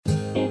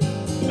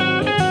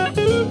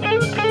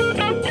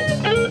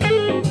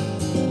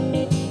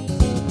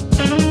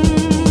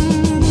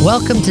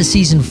Welcome to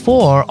Season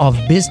 4 of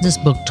Business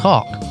Book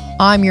Talk.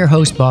 I'm your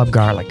host, Bob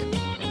Garlick.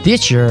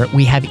 This year,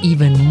 we have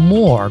even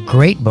more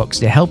great books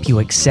to help you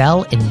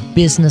excel in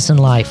business and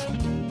life.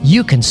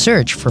 You can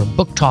search for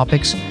book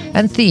topics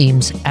and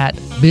themes at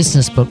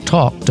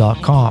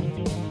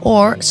businessbooktalk.com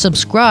or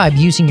subscribe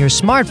using your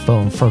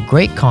smartphone for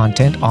great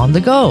content on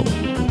the go.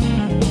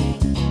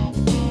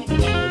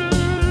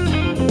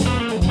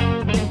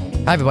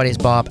 Hi everybody, it's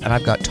Bob, and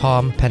I've got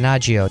Tom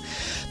Panaggio.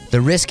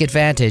 The Risk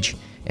Advantage,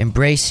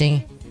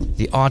 Embracing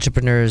the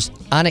Entrepreneur's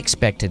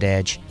Unexpected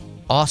Edge.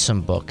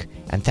 Awesome book,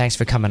 and thanks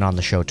for coming on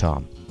the show,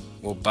 Tom.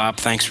 Well, Bob,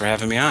 thanks for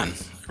having me on. I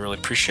really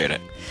appreciate it.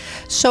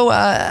 So,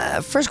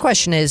 first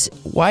question is,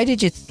 why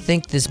did you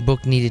think this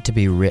book needed to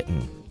be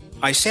written?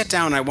 I sat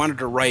down and I wanted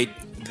to write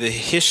the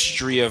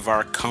history of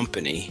our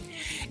company,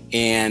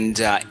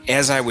 and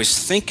as I was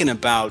thinking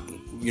about,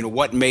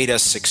 what made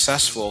us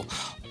successful,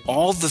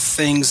 all the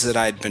things that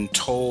I'd been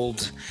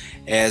told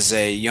as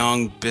a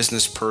young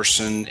business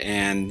person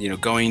and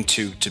going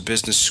to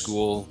business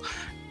school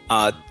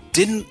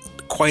didn't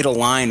quite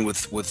align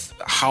with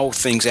how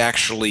things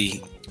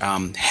actually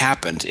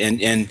happened,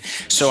 and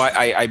so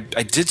I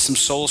did some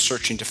soul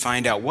searching to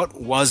find out what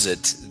was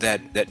it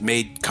that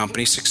made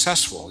companies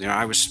successful.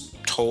 I was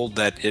told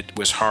that it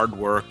was hard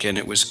work and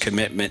it was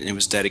commitment and it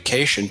was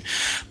dedication,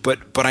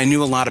 but I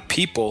knew a lot of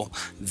people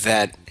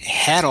that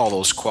had all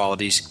those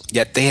qualities,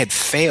 yet they had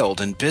failed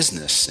in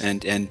business.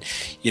 And in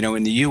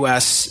the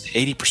U.S.,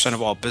 80%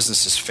 of all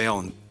businesses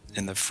fail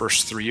in the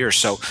first 3 years.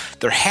 So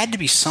there had to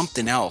be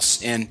something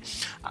else, and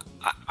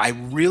I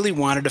really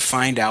wanted to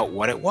find out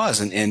what it was.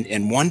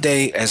 And one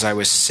day, as I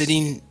was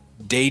sitting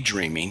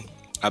daydreaming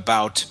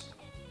about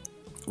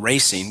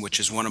racing, which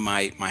is one of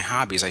my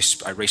hobbies, I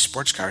race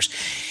sports cars,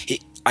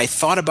 I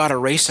thought about a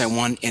race I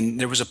won, and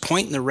there was a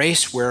point in the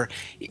race where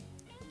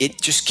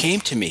it just came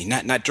to me,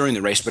 not during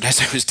the race, but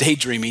as I was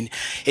daydreaming,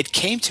 it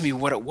came to me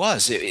what it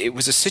was. It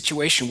was a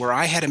situation where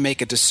I had to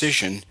make a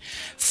decision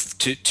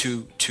to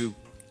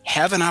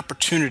have an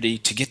opportunity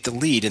to get the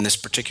lead in this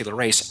particular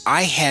race.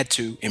 I had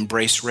to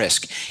embrace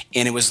risk,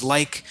 and it was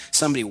like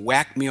somebody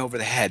whacked me over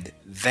the head.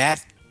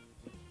 That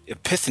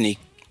epiphany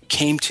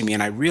came to me,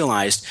 and I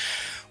realized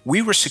we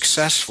were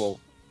successful,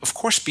 of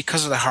course,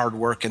 because of the hard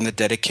work and the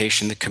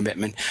dedication, the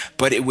commitment,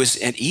 but it was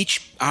at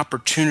each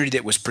opportunity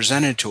that was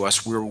presented to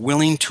us, we were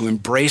willing to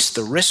embrace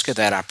the risk of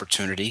that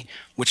opportunity,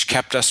 which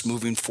kept us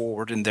moving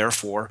forward and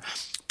therefore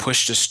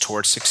pushed us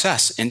towards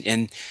success.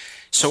 And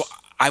so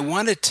I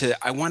wanted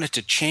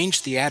to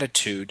change the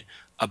attitude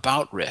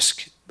about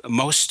risk.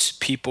 Most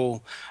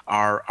people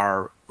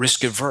are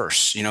risk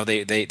averse.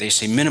 They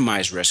say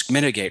minimize risk,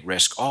 mitigate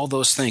risk, all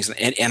those things.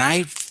 And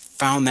I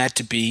found that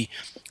to be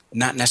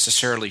not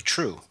necessarily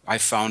true. I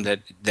found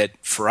that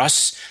for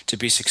us to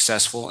be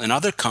successful in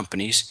other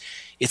companies,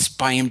 it's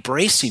by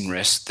embracing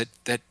risk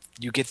that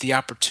you get the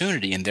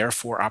opportunity, and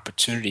therefore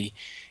opportunity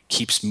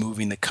keeps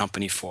moving the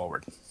company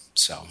forward.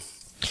 So,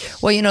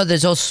 well,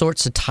 there's all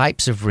sorts of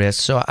types of risk.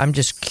 So I'm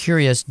just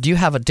curious, do you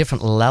have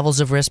different levels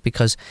of risk?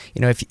 Because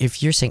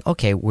if you're saying,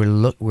 okay,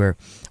 we're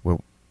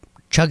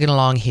chugging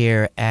along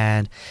here,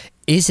 and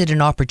is it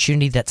an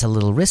opportunity that's a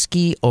little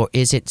risky, or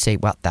is it say,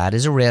 well, that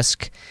is a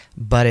risk,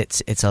 but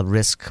it's a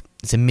risk,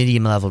 it's a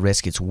medium level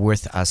risk, it's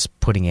worth us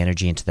putting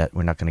energy into that,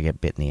 we're not going to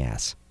get bit in the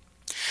ass?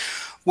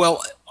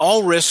 Well,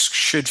 all risks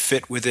should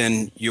fit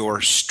within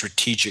your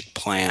strategic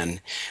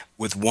plan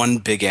with one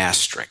big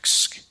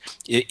asterisk.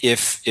 And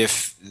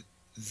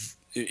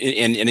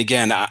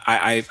again,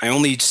 I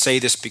only say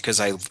this because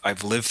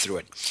I've lived through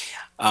it.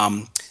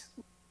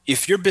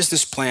 If your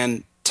business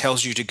plan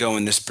tells you to go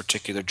in this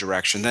particular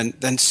direction,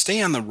 then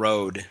stay on the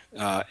road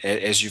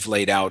as you've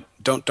laid out.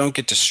 Don't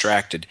get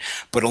distracted.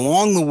 But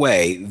along the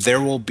way,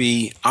 there will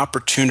be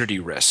opportunity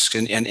risks,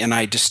 and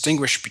I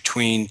distinguish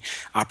between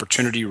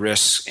opportunity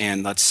risks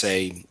and, let's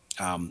say,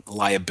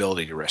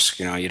 liability risk.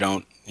 You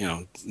don't,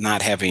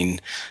 not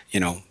having,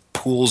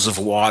 pools of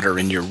water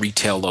in your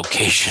retail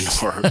location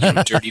or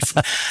dirty.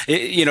 So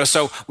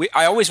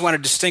I always want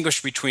to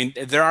distinguish between.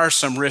 There are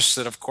some risks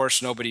that, of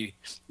course, nobody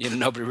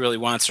really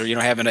wants, or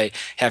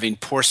having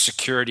poor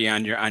security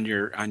on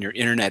your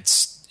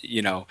internet's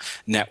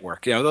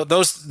network.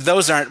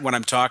 Those aren't what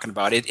I'm talking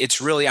about.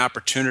 It's really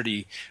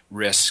opportunity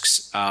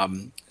risks.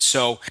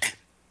 So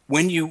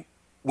when you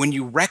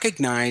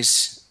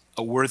recognize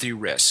a worthy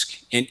risk,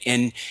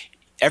 and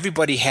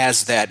everybody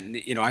has that,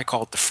 I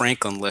call it the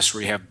Franklin list,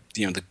 where you have,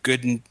 the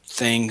good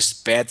things,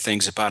 bad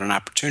things about an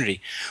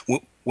opportunity.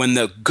 When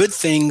the good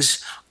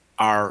things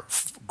are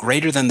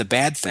greater than the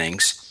bad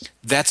things,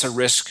 that's a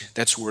risk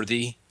that's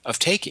worthy of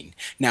taking.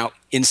 Now,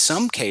 in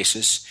some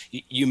cases,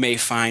 you may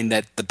find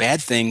that the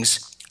bad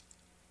things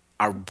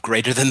are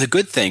greater than the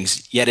good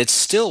things, yet it's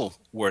still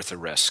worth a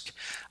risk.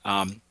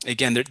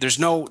 Again, there's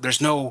no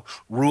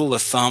rule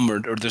of thumb,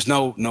 or there's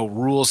no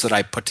rules that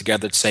I put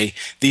together that say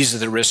these are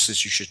the risks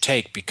that you should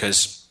take,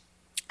 because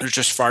there's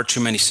just far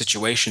too many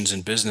situations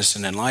in business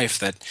and in life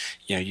that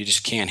you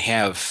just can't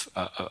have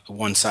a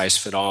one size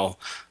fit all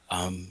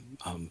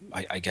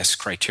I guess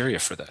criteria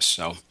for this.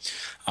 So,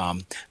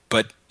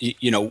 but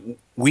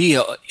we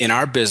in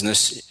our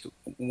business,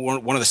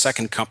 one of the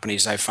second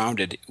companies I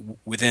founded,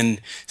 within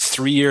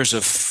 3 years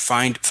of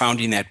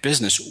founding that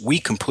business, we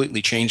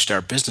completely changed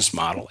our business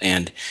model,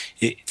 and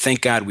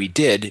thank God we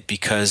did,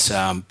 because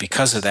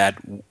of that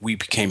we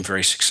became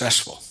very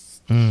successful.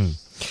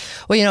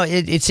 Well,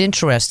 it's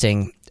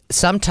interesting.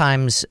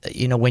 Sometimes,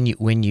 when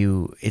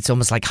you, it's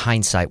almost like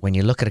hindsight. When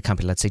you look at a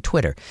company, let's say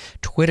Twitter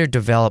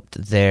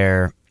developed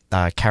their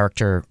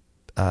character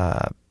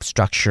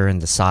structure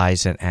and the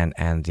size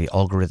and the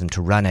algorithm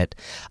to run it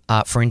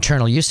for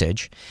internal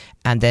usage,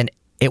 and then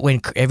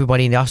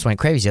everybody in the office went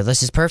crazy. Oh,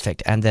 this is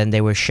perfect, and then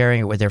they were sharing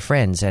it with their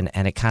friends, and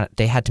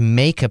they had to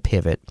make a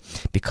pivot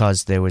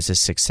because there was a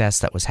success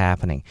that was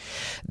happening.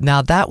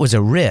 Now that was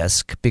a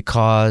risk,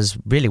 because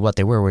really what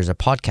they were was a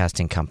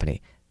podcasting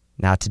company.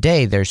 Now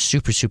today they're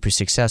super, super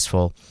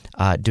successful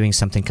doing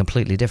something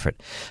completely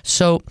different.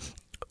 So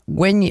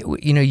when you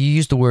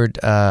use the word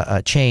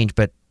change,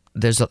 but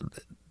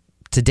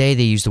today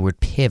they use the word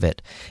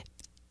pivot.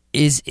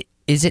 Is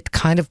it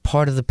kind of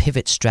part of the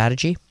pivot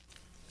strategy?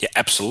 Yeah,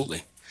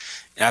 absolutely.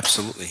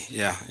 Absolutely.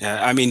 Yeah.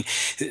 I mean,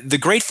 the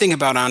great thing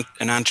about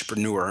an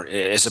entrepreneur,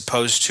 as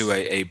opposed to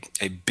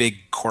a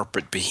big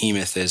corporate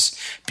behemoth, is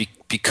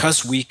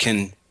because we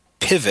can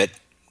pivot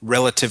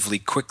relatively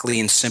quickly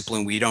and simply,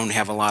 and we don't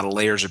have a lot of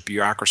layers of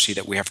bureaucracy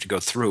that we have to go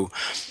through.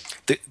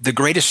 The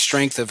greatest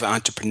strength of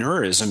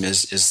entrepreneurism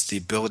is the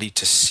ability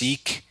to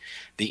seek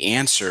the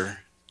answer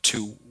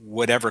to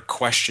whatever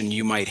question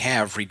you might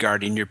have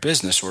regarding your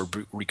business or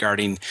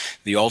regarding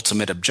the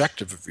ultimate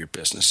objective of your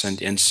business.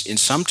 And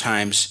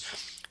sometimes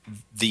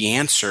the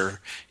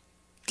answer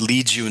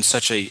leads you in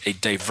such a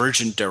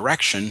divergent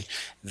direction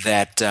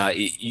that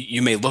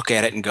you may look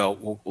at it and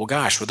go, well,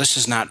 gosh, this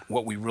is not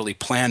what we really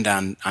planned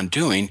on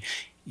doing,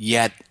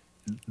 yet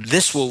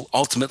this will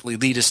ultimately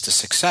lead us to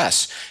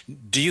success.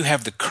 Do you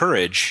have the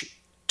courage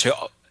to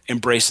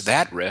embrace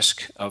that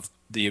risk of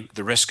the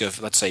risk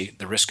of, let's say,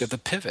 the risk of the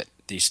pivot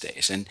these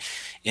days?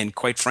 And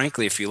quite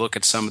frankly, if you look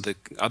at some of the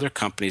other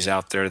companies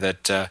out there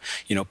that,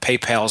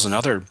 PayPal's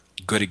another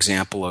good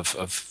example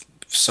of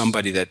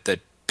somebody that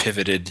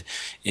pivoted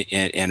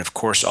and of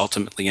course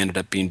ultimately ended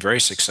up being very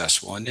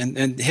successful.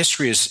 And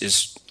history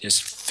is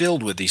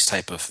filled with these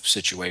type of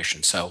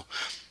situations. So,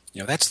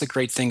 that's the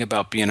great thing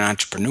about being an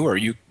entrepreneur.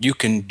 You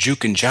can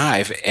juke and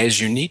jive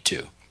as you need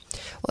to.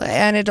 Well,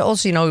 and it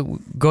also,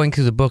 going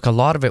through the book, a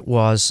lot of it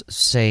was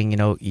saying,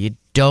 you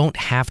don't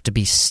have to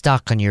be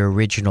stuck on your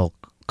original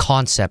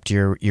concept,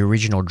 your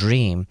original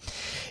dream.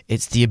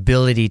 It's the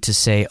ability to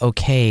say,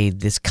 okay,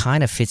 this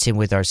kind of fits in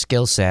with our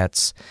skill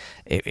sets.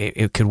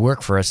 It could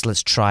work for us.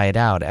 Let's try it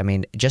out. I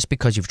mean, just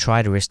because you've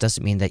tried a risk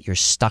doesn't mean that you're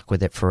stuck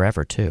with it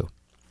forever, too.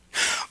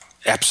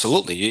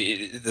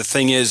 Absolutely. The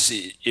thing is,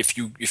 if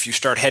you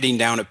start heading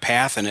down a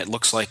path and it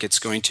looks like it's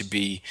going to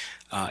be,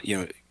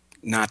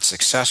 not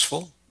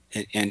successful,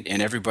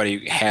 and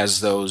everybody has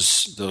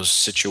those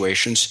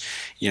situations,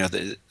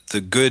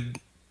 the good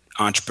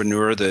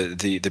entrepreneur,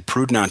 the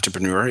prudent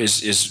entrepreneur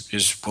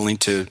is willing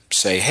to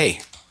say, hey,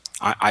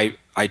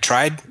 I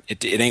tried,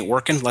 it ain't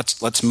working,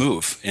 let's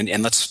move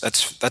and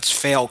let's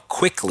fail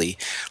quickly.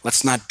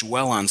 Let's not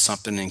dwell on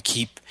something and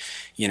keep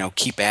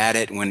at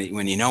it when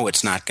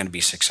it's not going to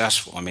be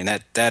successful. I mean,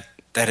 that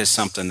is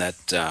something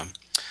that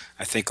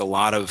I think a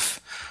lot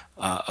of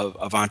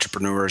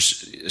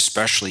entrepreneurs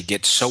especially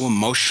get so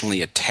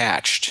emotionally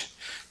attached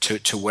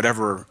to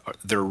whatever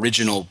their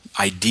original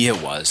idea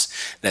was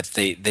that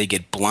they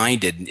get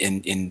blinded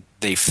and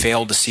they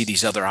fail to see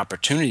these other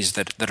opportunities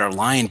that are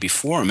lying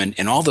before them.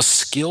 And all the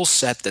skill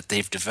set that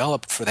they've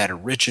developed for that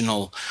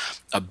original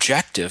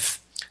objective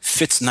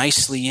fits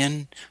nicely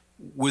in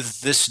with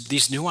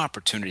these new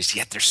opportunities,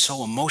 yet they're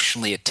so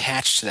emotionally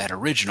attached to that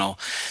original,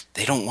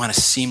 they don't want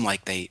to seem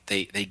like they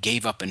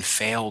gave up and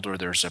failed, or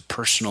there's a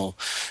personal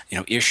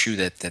issue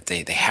that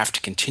they have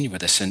to continue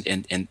with this.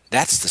 And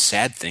that's the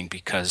sad thing,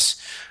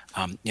 because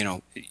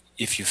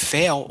if you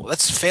fail,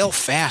 let's fail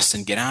fast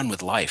and get on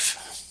with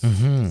life.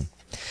 Mm-hmm.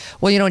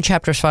 Well, in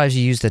Chapter 5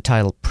 you use the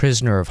title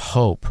Prisoner of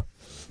Hope.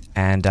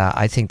 And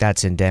I think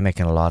that's endemic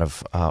in a lot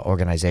of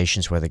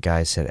organizations where the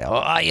guys said,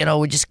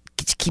 we just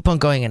keep on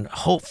going and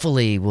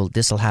hopefully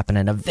this will happen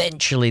and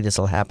eventually this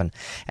will happen.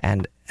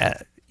 And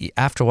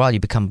after a while, you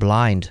become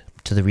blind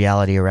to the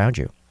reality around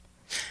you.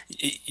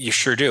 You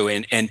sure do.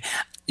 And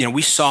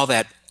we saw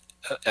that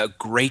a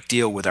great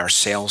deal with our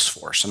sales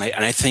force. And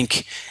I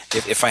think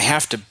if I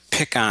have to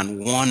pick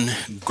on one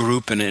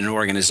group in an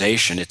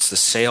organization, it's the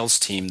sales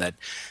team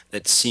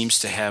that seems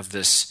to have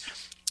this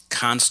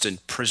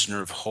constant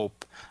prisoner of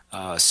hope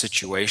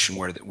situation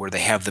where they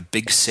have the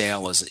big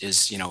sale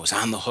is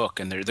on the hook,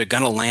 and they're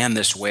going to land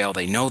this whale.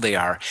 They know they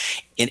are,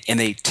 and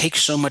they take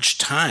so much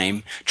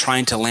time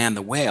trying to land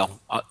the whale.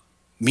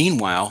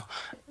 Meanwhile,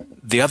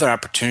 the other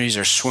opportunities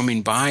are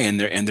swimming by, and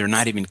they're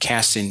not even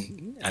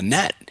casting a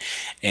net,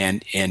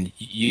 and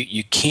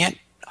you can't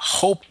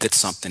hope that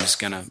something is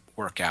going to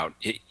work out.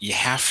 You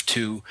have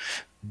to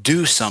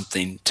do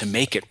something to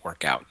make it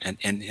work out,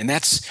 and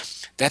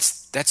that's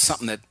that's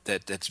something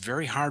that's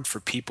very hard for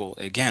people,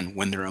 again,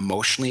 when they're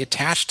emotionally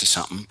attached to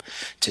something,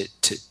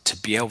 to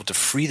be able to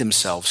free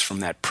themselves from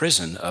that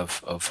prison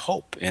of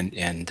hope. And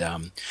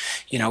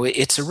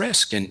it's a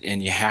risk,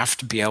 and you have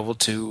to be able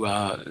to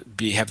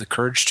have the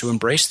courage to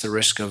embrace the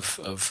risk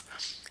of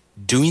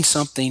doing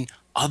something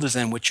other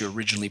than what you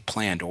originally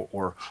planned,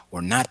 or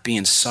not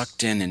being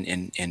sucked in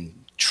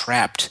and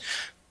trapped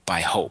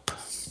by hope.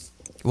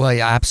 Well,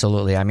 yeah,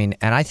 absolutely. I mean,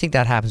 and I think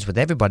that happens with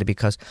everybody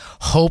because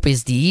hope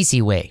is the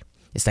easy way.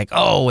 It's like,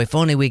 oh, if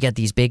only we get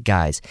these big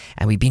guys,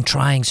 and we've been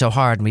trying so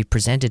hard and we've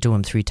presented to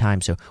them 3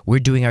 times, so we're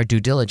doing our due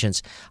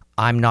diligence.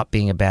 I'm not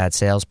being a bad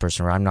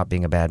salesperson, or I'm not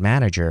being a bad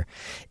manager.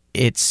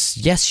 It's,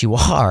 yes, you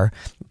are,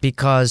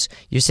 because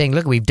you're saying,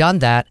 look, we've done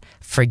that.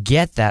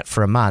 Forget that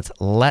for a month.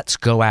 Let's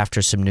go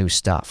after some new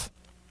stuff.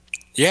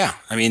 Yeah.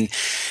 I mean,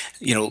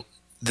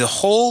 the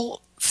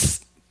whole,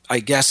 I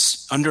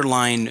guess,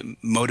 underlying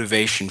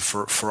motivation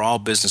for all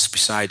business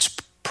besides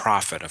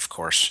profit, of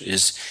course,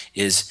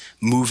 is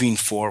moving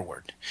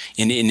forward.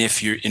 And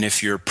if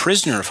you're a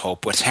prisoner of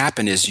hope, what's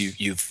happened is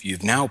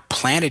you've now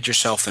planted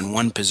yourself in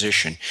one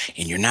position,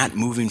 and you're not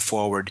moving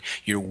forward.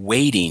 You're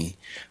waiting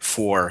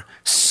for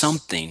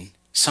something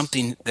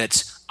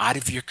that's out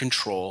of your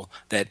control,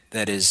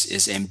 that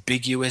is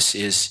ambiguous,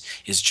 is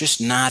just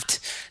not,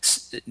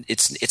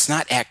 it's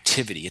not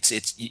activity.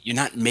 It's you're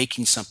not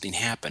making something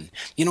happen.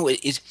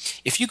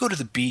 If you go to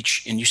the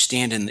beach and you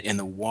stand in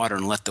the water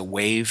and let the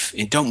wave,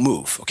 and don't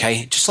move,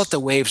 okay? Just let the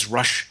waves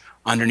rush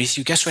underneath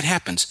you. Guess what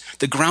happens?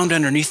 The ground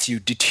underneath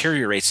you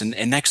deteriorates,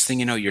 and next thing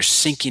you know, you're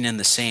sinking in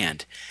the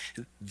sand.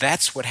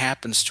 That's what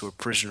happens to a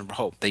prisoner of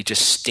hope. They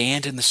just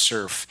stand in the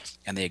surf,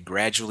 and they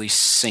gradually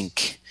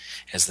sink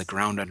as the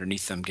ground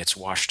underneath them gets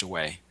washed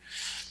away.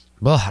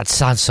 Well, that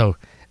sounds so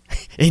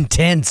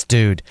intense,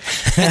 dude.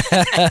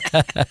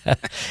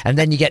 And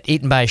then you get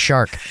eaten by a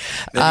shark.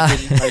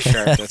 Eaten by a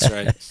shark, that's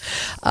right.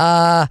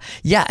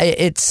 Yeah,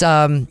 it's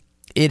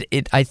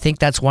I think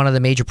that's one of the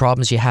major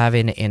problems you have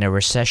in a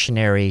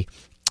recessionary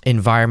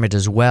environment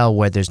as well,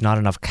 where there's not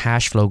enough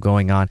cash flow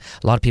going on.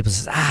 A lot of people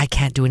say, I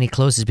can't do any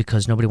closes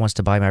because nobody wants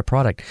to buy my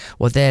product.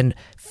 Well, then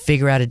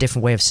figure out a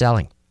different way of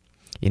selling.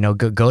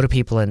 Go to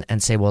people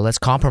and say, well, let's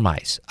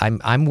compromise.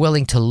 I'm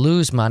willing to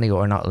lose money,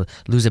 or not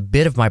lose a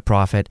bit of my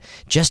profit,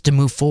 just to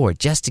move forward,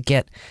 just to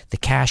get the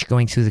cash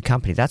going through the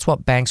company. That's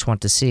what banks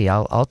want to see.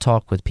 I'll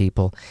talk with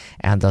people,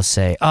 and they'll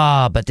say,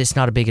 but this is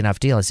not a big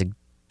enough deal. I say,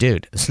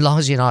 dude, as long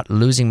as you're not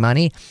losing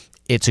money,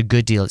 it's a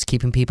good deal. It's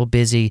keeping people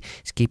busy.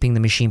 It's keeping the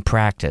machine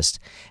practiced,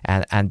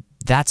 and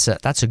that's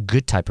a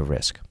good type of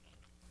risk.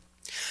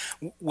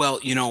 Well,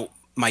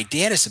 my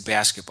dad is a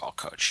basketball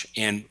coach,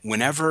 and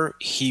whenever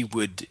he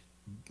would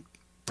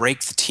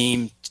break the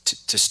team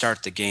to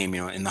start the game,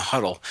 in the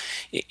huddle,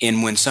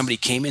 and when somebody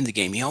came in the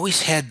game, he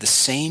always had the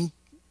same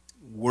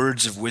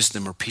words of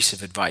wisdom or piece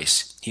of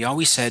advice. He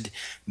always said,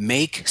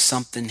 make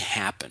something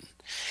happen.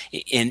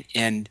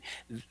 And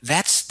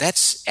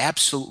that's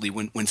absolutely,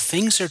 when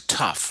things are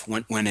tough,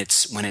 when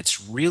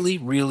it's really,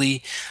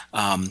 really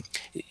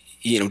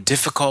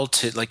difficult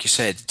to, like you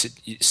said,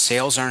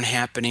 sales aren't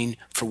happening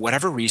for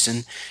whatever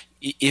reason.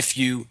 If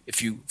you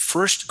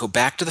first go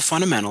back to the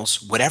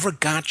fundamentals, whatever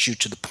got you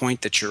to the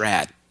point that you're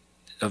at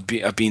of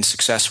being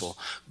successful,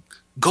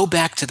 go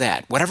back to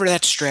that. Whatever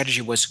that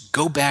strategy was,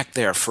 go back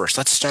there first.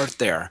 Let's start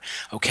there,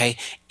 okay?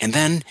 And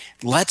then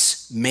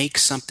let's make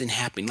something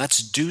happen. Let's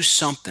do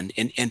something.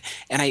 And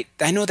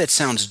I know that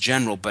sounds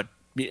general, but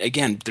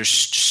again,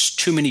 there's just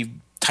too many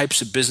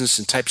types of business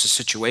and types of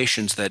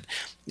situations that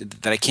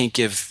I can't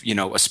give,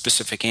 a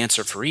specific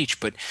answer for each.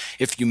 But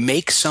if you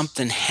make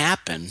something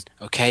happen,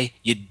 okay,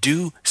 you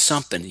do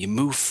something, you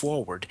move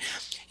forward,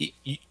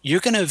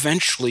 you're going to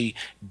eventually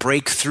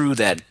break through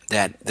that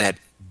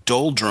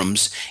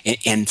doldrums,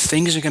 and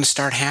things are going to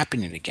start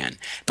happening again.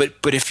 But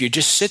if you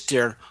just sit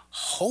there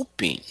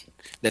hoping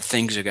that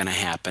things are going to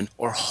happen,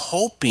 or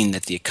hoping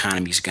that the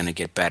economy is going to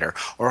get better,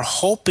 or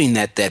hoping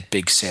that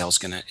big sale is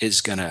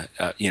going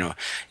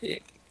to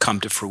come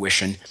to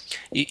fruition,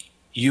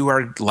 you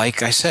are,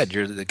 like I said,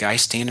 you're the guy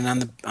standing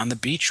on the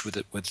beach with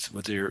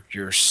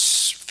your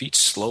feet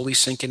slowly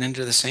sinking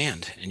into the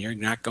sand, and you're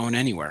not going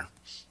anywhere.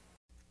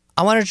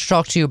 I wanted to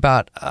talk to you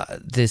about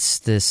this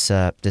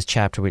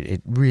chapter.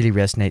 It really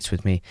resonates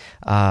with me.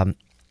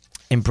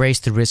 Embrace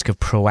the risk of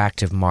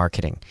proactive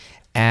marketing,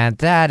 and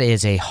that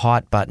is a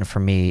hot button for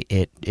me.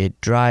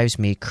 It drives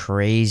me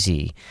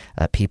crazy.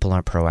 People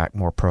aren't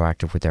more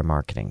proactive with their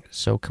marketing.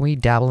 So can we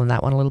dabble in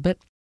that one a little bit?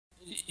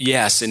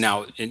 Yes, and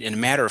now in a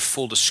matter of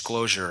full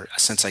disclosure,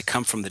 since I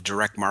come from the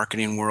direct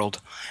marketing world,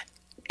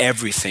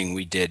 everything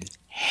we did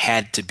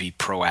had to be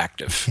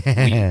proactive,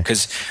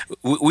 because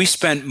we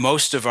spent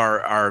most of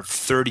our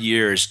 30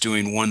 years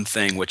doing one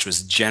thing, which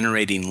was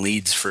generating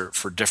leads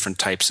for different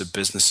types of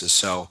businesses.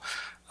 So,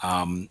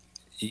 I'm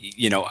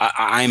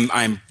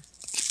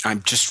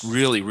just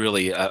really,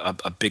 really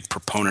a big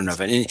proponent of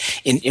it.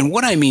 And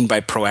what I mean by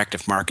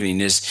proactive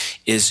marketing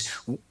is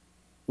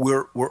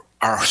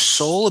our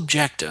sole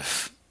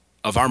objective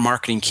of our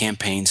marketing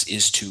campaigns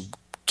is to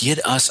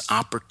get us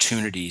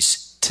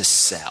opportunities to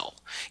sell.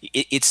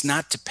 It's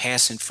not to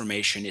pass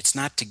information. It's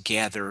not to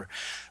gather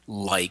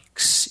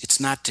likes. It's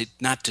not to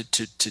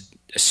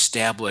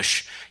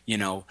establish,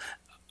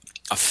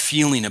 a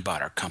feeling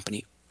about our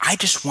company. I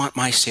just want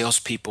my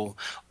salespeople,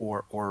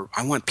 or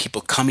I want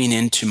people coming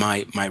into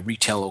my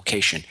retail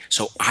location.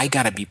 So I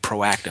got to be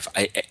proactive.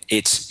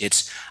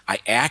 I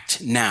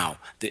act now.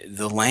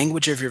 The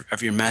language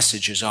of your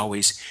message is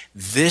always,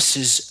 this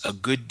is a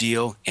good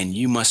deal and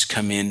you must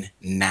come in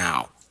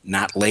now,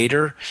 not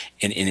later.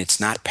 And it's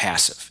not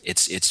passive.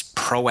 It's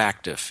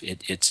proactive.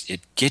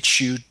 It gets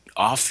you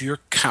off your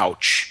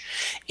couch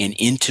and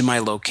into my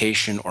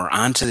location or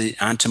onto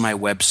my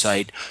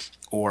website,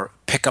 or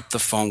pick up the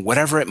phone,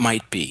 whatever it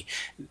might be.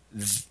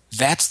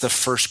 That's the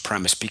first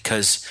premise,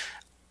 because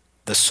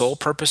the sole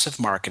purpose of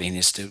marketing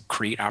is to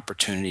create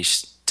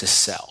opportunities to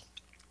sell.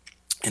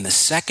 And the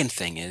second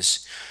thing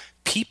is,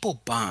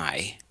 people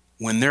buy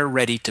when they're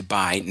ready to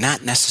buy,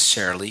 not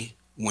necessarily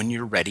when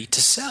you're ready to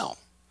sell.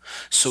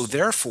 So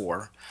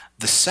therefore,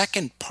 the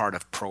second part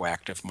of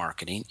proactive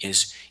marketing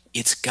is,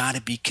 it's got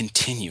to be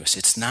continuous.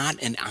 It's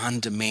not an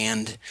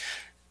on-demand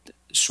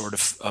sort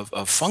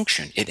of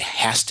function. It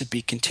has to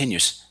be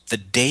continuous. The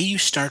day you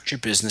start your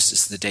business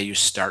is the day you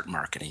start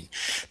marketing.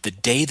 The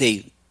day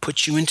they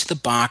put you into the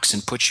box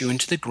and put you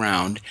into the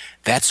ground,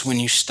 that's when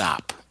you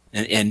stop.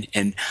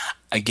 And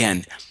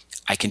again,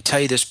 I can tell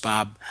you this,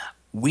 Bob,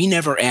 we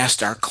never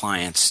asked our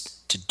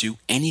clients to do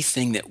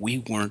anything that we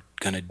weren't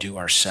going to do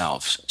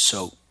ourselves.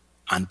 So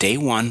on day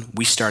one,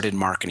 we started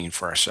marketing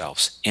for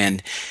ourselves.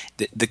 And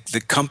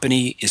the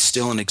company is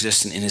still in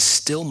existence and is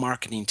still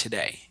marketing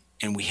today.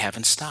 And we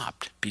haven't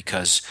stopped,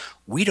 because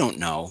we don't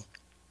know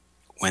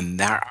when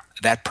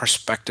that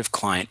prospective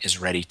client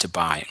is ready to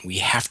buy. We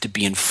have to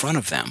be in front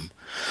of them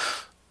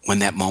when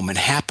that moment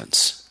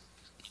happens.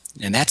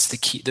 And that's the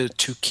key. The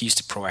two keys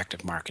to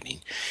proactive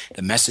marketing.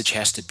 The message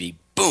has to be,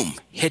 boom,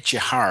 hit you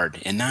hard,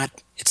 and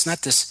it's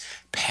not this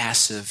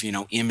passive,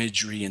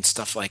 imagery and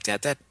stuff like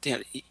that.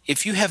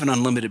 If you have an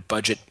unlimited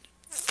budget,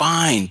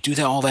 fine,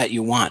 do all that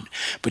you want,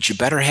 but you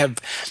better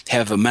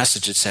have a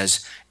message that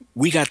says,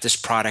 we got this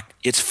product,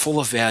 it's full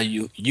of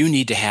value, you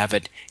need to have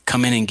it,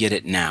 come in and get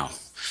it now.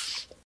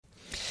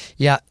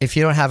 Yeah, if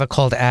you don't have a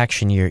call to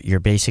action, you're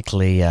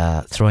basically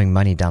throwing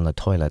money down the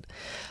toilet.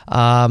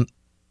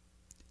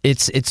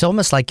 It's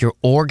almost like you're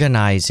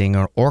organizing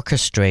or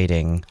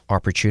orchestrating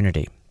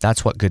opportunity.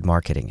 That's what good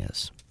marketing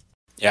is.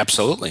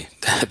 Absolutely.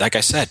 Like I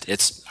said,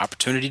 it's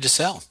opportunity to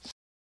sell.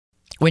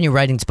 When you're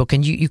writing this book,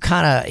 and you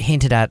kind of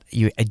hinted at,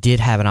 you did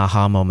have an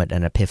aha moment,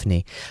 an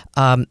epiphany.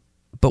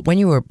 But when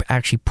you were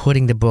actually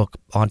putting the book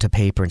onto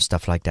paper and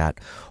stuff like that,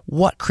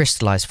 what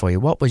crystallized for you?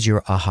 What was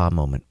your aha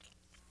moment?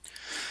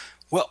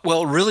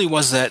 Well, it really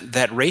was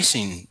that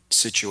racing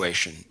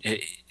situation.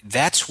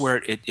 That's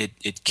where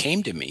it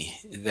came to me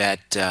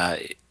that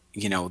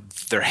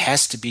there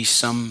has to be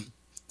some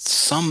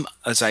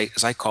as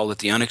I call it,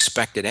 the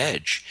unexpected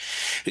edge.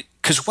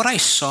 Because what I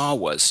saw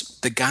was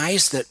the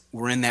guys that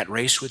were in that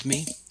race with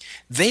me,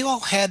 they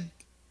all had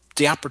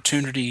the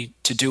opportunity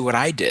to do what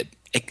I did,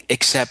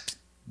 except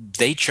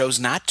they chose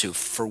not to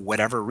for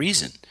whatever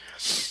reason.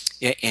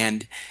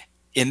 And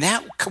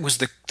that was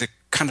the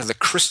kind of the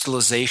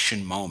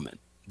crystallization moment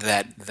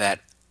that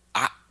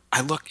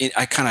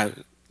I kind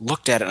of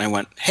looked at it and I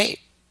went, hey,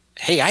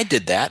 I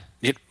did that.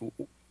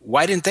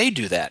 Why didn't they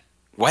do that?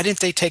 Why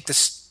didn't they take the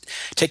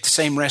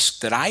same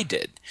risk that I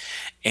did?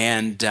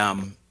 And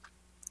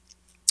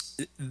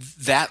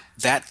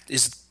that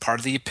is part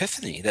of the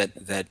epiphany,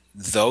 that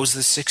those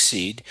that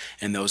succeed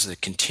and those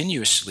that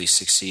continuously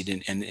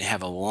succeed and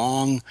have a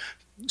long,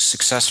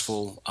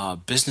 successful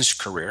business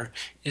career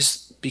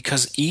is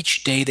because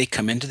each day they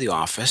come into the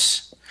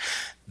office,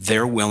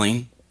 they're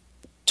willing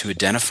to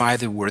identify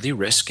the worthy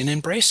risk and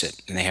embrace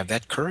it, and they have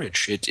that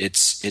courage. It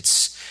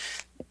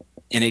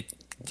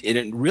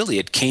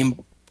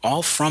came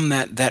all from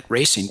that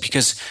racing,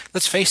 because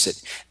let's face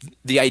it,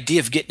 the idea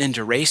of getting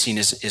into racing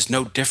is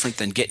no different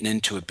than getting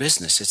into a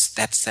business.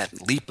 That's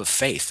that leap of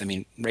faith. I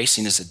mean,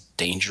 racing is a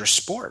dangerous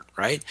sport,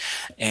 right?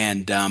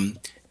 And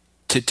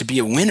to be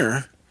a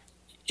winner,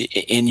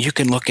 and you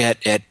can look at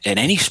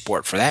any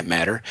sport for that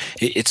matter,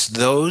 it's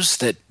those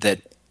that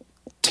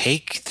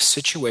take the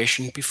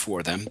situation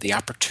before them, the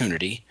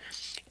opportunity,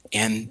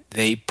 and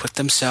they put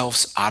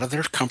themselves out of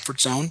their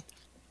comfort zone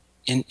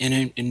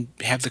and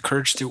have the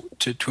courage to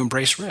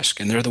embrace risk.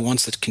 And they're the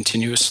ones that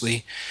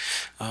continuously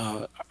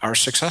are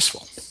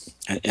successful.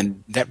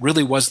 And that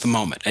really was the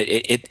moment.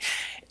 It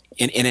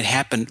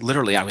happened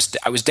literally. I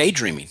was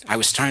daydreaming. I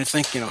was trying to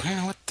think,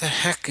 hey, what the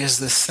heck is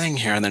this thing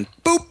here? And then,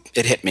 boop,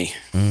 it hit me.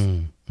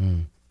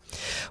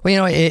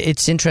 Well,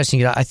 it's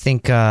interesting. I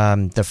think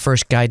the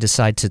first guy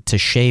decided to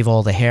shave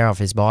all the hair off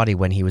his body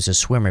when he was a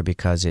swimmer,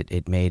 because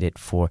it made it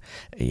for,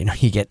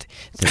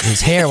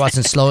 his hair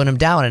wasn't slowing him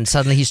down, and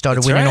suddenly he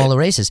started winning all the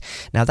races.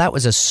 Now, that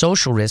was a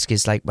social risk.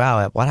 It's like,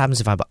 wow, what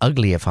happens if I'm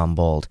ugly, if I'm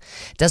bald?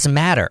 It doesn't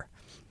matter.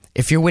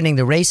 If you're winning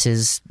the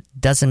races,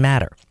 doesn't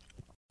matter.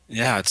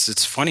 Yeah,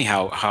 it's funny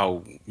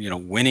how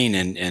winning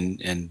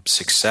and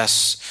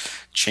success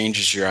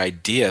changes your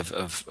idea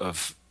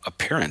of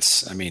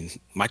appearance. I mean,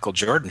 Michael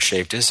Jordan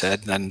shaved his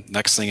head, and then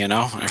next thing you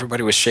know,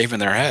 everybody was shaving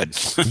their head.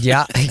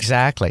 Yeah,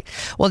 exactly.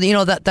 Well,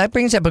 that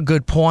brings up a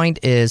good point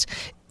is,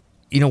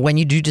 when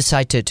you do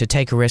decide to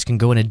take a risk and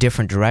go in a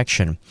different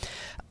direction,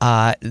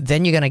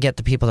 then you're going to get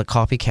the people that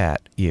copycat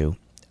you.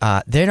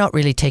 They're not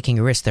really taking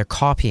a risk, they're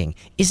copying.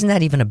 Isn't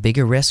that even a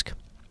bigger risk?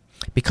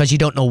 Because you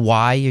don't know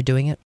why you're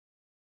doing it?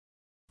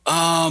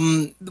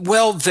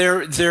 Well,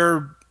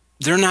 they're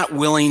not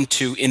willing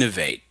to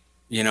innovate.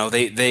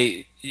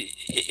 They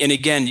and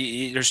again,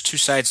 there's two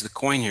sides of the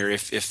coin here.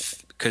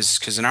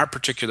 Because in our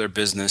particular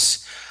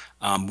business,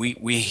 we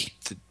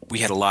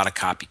had a lot of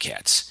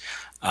copycats,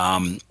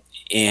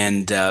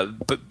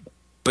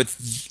 but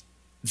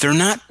they're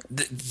not.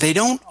 They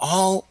don't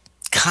all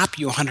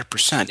copy you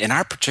 100%. In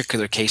our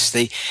particular case,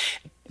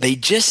 they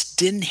just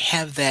didn't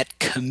have that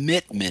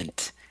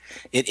commitment.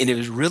 And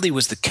it really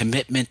was the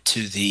commitment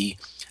to the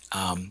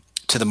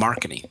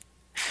marketing.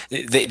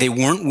 They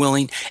weren't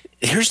willing.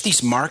 Here's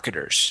these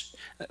marketers,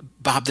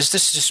 Bob. This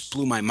just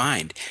blew my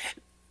mind.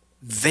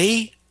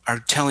 They are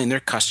telling their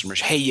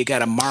customers, "Hey, you got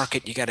to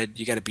market. You got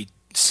to be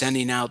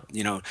sending out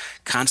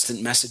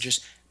constant messages."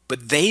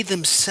 But they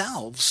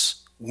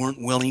themselves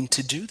weren't willing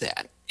to do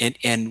that,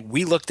 and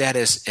we looked at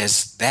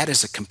as that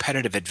as a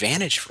competitive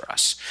advantage for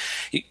us.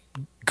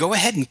 Go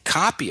ahead and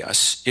copy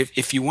us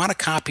if you want to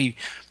copy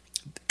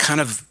kind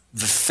of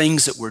the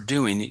things that we're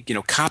doing,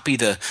 copy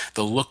the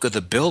look of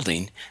the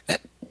building,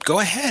 go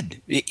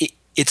ahead.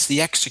 It's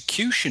the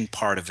execution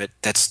part of it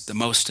that's the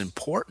most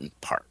important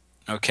part,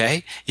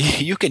 okay?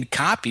 You can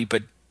copy,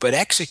 but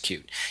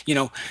execute.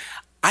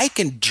 I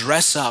can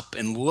dress up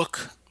and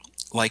look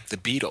like the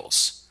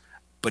Beatles,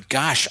 but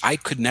gosh, I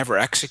could never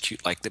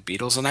execute like the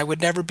Beatles, and I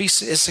would never be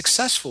as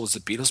successful as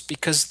the Beatles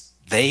because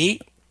they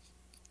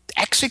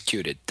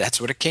executed. That's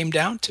what it came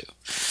down to.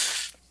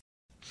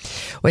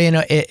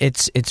 Well,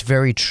 it's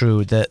very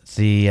true that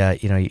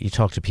you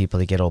talk to people,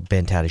 they get all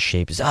bent out of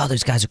shape. It's,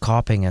 those guys are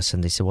copying us,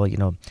 and they say,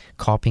 well,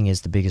 copying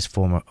is the biggest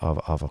form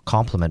of a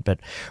compliment, but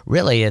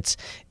really it's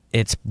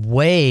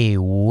way,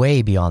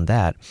 way beyond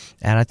that.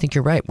 And I think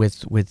you're right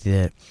with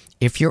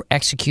if you're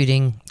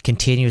executing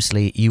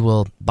continuously,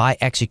 by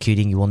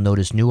executing, you will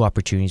notice new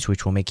opportunities,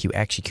 which will make you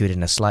execute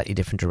in a slightly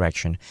different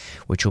direction,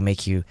 which will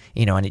make you,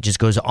 and it just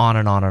goes on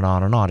and on and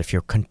on and on. If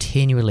you're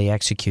continually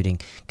executing,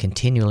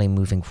 continually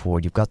moving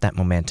forward, you've got that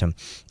momentum.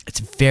 It's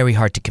very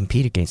hard to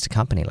compete against a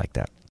company like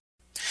that.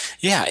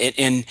 Yeah,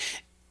 and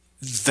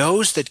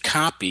those that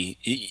copy,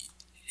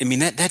 I mean,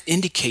 that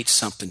indicates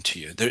something to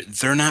you.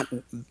 They're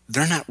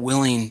not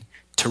willing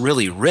to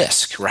really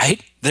risk,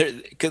 right?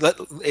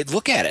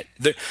 Look at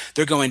it.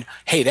 They're going,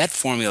 hey, that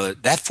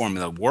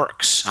formula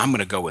works. I'm going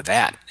to go with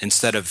that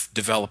instead of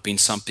developing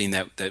something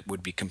that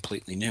would be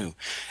completely new.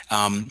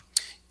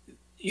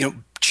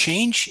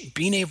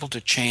 Being able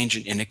to change,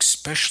 and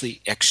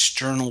especially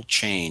external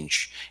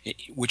change,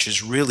 which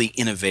is really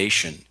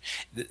innovation.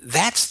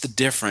 That's the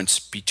difference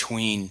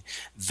between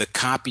the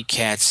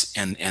copycats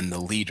and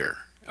the leader.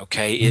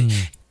 Okay,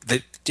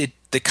 the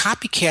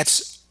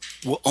copycats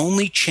will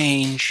only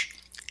change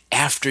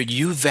after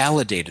you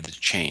validated the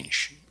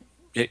change.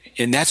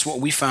 And that's what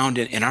we found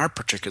in our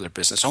particular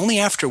business. Only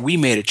after we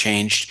made a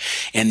change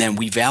and then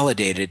we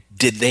validated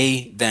did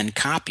they then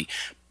copy.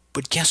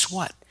 But guess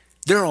what?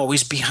 They're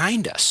always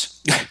behind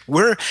us.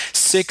 We're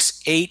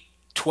 6, 8,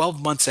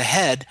 12 months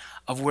ahead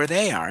of where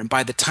they are. And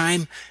by the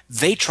time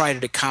they try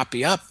to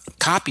copy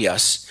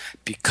us,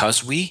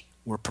 because we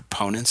were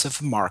proponents of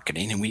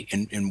marketing, and we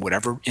in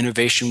whatever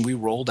innovation we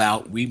rolled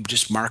out, we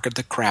just marketed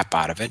the crap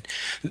out of it.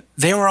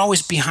 They were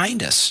always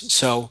behind us.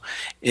 So,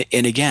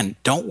 and again,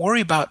 don't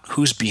worry about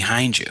who's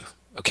behind you.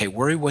 Okay,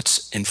 worry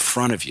what's in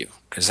front of you,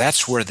 because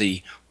that's where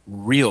the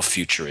real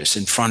future is,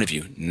 in front of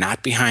you,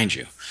 not behind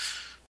you.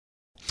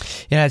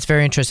 Yeah, it's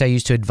very interesting. I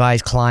used to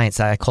advise clients.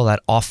 I call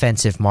that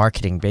offensive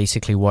marketing.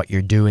 Basically, what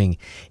you're doing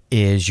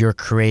is you're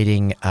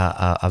creating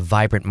a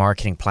vibrant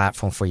marketing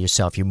platform for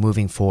yourself. You're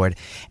moving forward,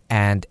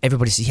 and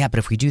everybody says, yeah, but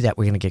if we do that,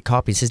 we're going to get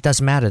copies. He says,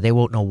 doesn't matter. They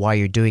won't know why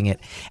you're doing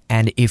it.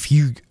 And if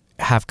you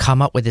have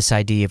come up with this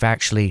idea, you've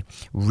actually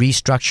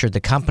restructured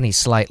the company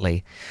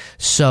slightly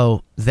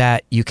so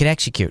that you can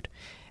execute.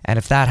 And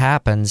if that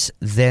happens,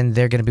 then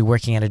they're going to be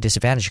working at a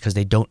disadvantage because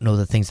they don't know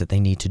the things that they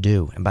need to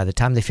do. And by the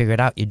time they figure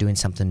it out, you're doing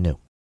something new.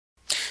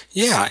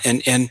 Yeah,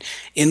 and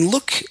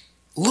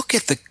look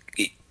at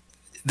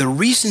the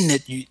reason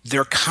that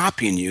they're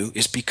copying you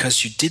is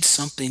because you did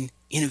something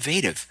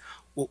innovative.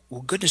 Well,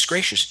 goodness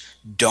gracious,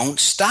 don't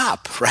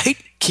stop, right?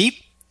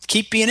 Keep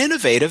being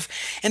innovative,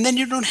 and then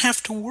you don't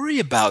have to worry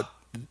about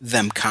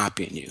them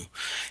copying you.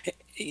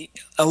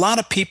 A lot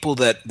of people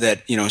that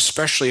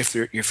especially if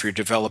you're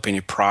developing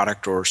a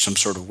product or some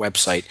sort of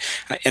website,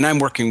 and I'm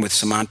working with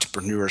some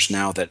entrepreneurs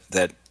now that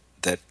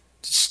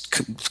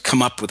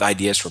come up with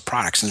ideas for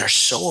products, and they're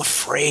so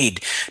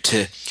afraid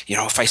to,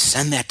 if I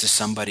send that to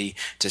somebody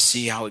to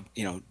see how,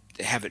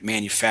 have it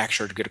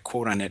manufactured, to get a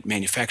quote on it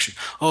manufactured,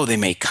 they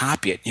may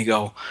copy it. And you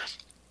go,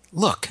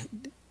 look,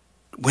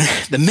 when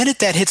the minute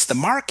that hits the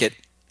market,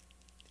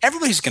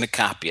 everybody's going to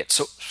copy it.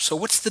 So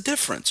what's the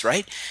difference,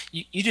 right?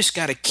 You just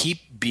got to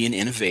keep being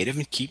innovative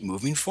and keep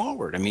moving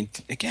forward. I mean,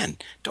 again,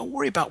 don't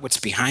worry about what's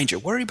behind you.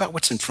 Worry about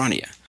what's in front of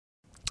you.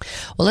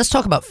 Well, let's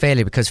talk about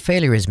failure, because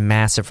failure is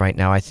massive right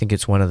now. I think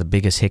it's one of the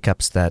biggest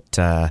hiccups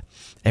that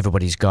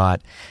everybody's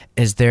got.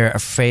 Is they're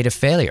afraid of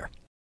failure.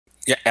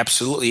 Yeah,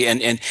 absolutely.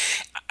 And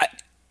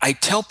I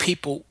tell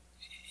people,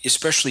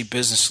 especially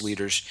business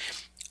leaders,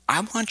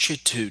 I want you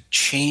to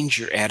change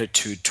your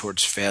attitude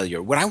towards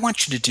failure. What I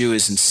want you to do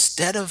is,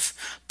 instead of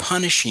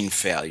punishing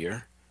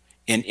failure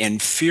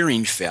and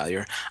fearing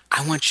failure,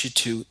 I want you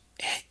to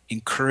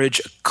encourage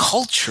a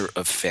culture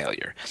of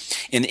failure.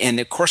 And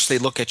of course they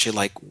look at you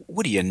like,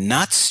 what are you,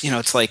 nuts?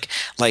 It's like,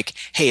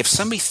 hey, if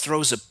somebody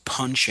throws a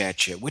punch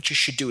at you, what you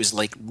should do is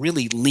like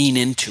really lean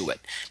into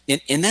it.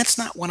 And that's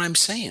not what I'm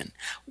saying.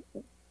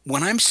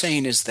 What I'm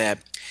saying is that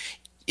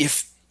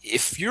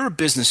if you're a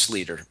business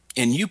leader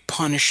and you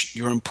punish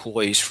your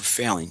employees for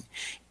failing,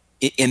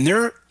 and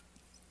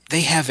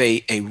they have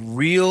a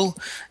real,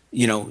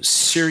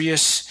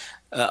 serious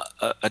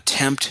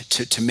attempt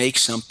to make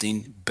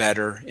something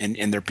better,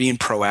 and they're being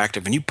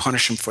proactive, and you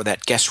punish them for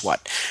that, guess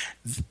what?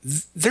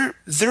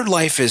 Their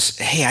life is,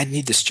 hey, I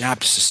need this job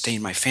to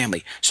sustain my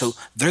family. So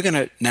they're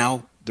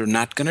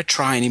not going to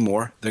try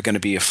anymore. They're going to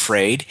be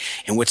afraid.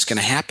 And what's going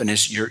to happen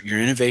is your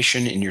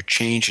innovation and your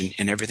change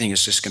and everything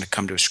is just going to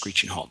come to a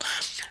screeching halt.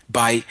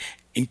 By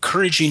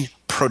encouraging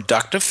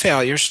productive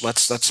failures,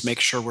 let's make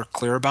sure we're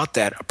clear about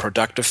that. A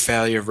productive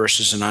failure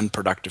versus an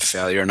unproductive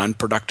failure. An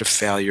unproductive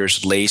failure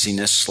is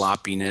laziness,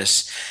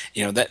 sloppiness.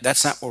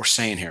 That's not what we're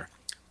saying here.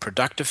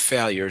 Productive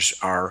failures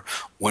are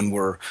when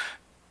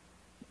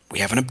we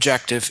have an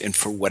objective, and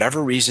for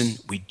whatever reason,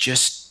 we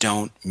just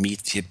don't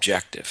meet the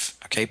objective.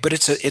 Okay, but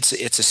it's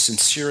a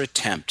sincere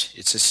attempt.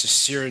 It's a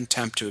sincere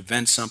attempt to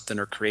invent something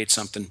or create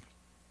something.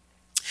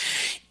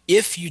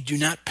 If you do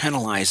not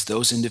penalize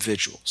those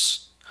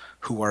individuals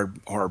who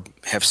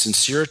have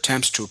sincere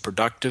attempts to a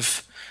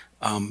productive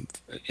and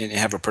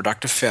have a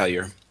productive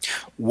failure,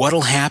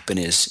 what'll happen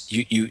is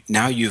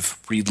you've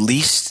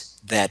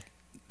released that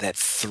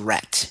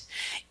threat.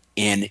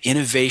 And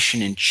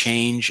innovation and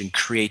change and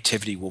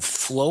creativity will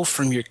flow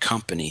from your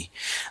company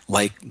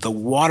like the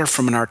water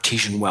from an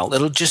artesian well.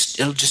 It'll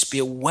just be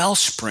a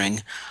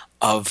wellspring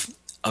of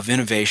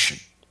innovation.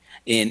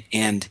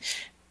 And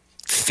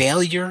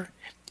failure.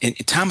 And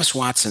Thomas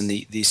Watson,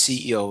 the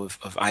CEO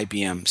of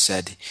IBM,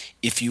 said,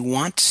 if you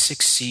want to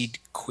succeed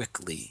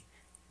quickly,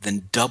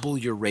 then double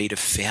your rate of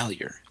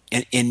failure.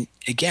 And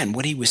again,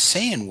 what he was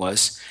saying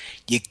was,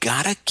 you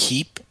got to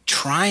keep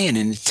trying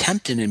and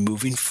attempting and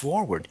moving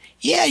forward.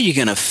 Yeah, you're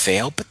going to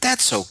fail, but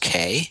that's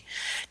okay.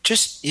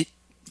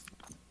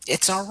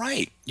 It's all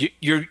right.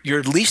 You're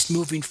at least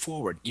moving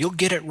forward. You'll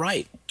get it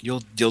right.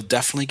 You'll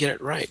definitely get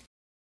it right.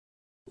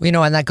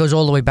 And that goes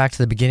all the way back to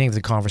the beginning of the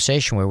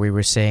conversation where we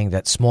were saying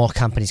that small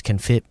companies can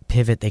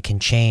pivot, they can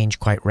change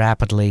quite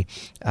rapidly.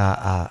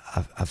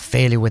 A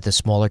failure with a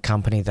smaller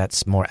company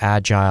that's more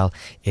agile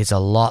is a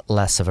lot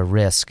less of a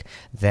risk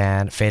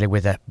than failure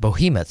with a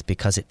behemoth,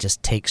 because it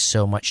just takes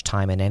so much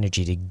time and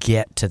energy to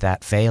get to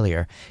that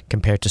failure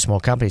compared to small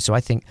companies. So I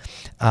think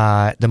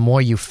the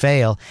more you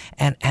fail,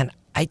 and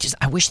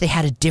I wish they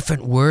had a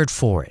different word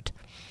for it.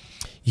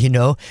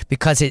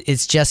 Because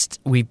it's just,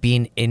 we've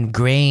been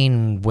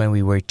ingrained when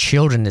we were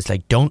children. It's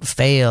like, don't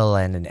fail,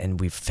 and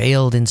we've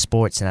failed in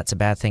sports, and that's a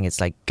bad thing.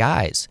 It's like,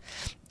 guys,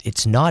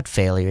 it's not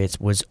failure.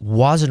 It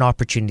was an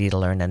opportunity to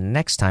learn, and the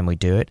next time we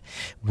do it,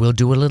 we'll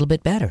do a little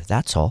bit better.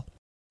 That's all.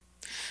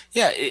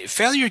 Yeah,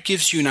 failure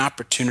gives you an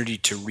opportunity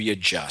to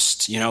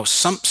readjust.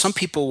 Some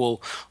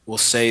people will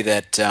say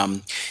that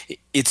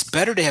it's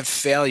better to have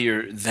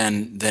failure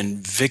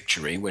than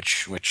victory,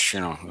 which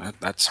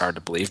that's hard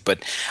to believe,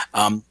 but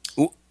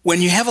when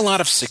you have a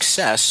lot of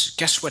success,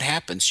 guess what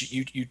happens?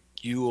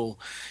 You'll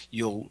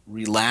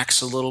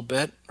relax a little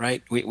bit,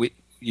 right?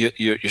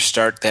 You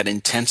start, that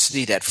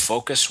intensity, that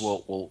focus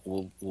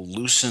will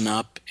loosen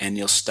up, and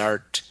you'll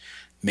start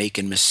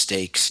making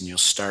mistakes, and you'll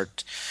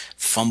start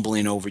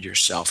fumbling over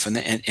yourself,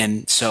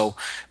 and so,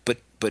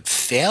 but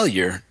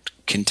failure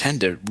can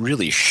tend to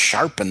really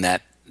sharpen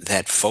that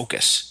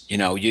focus. I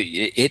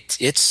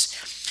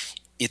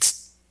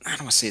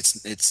don't want to say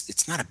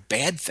it's not a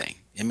bad thing.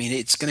 I mean,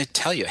 it's going to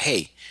tell you,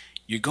 hey,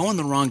 you're going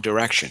the wrong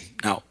direction.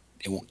 Now,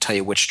 it won't tell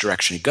you which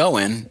direction to go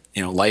in.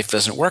 Life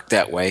doesn't work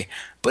that way.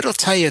 But it'll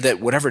tell you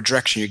that whatever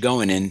direction you're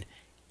going in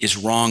is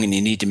wrong, and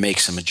you need to make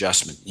some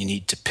adjustment. You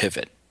need to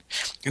pivot.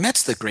 And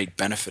that's the great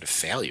benefit of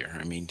failure.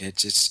 I mean,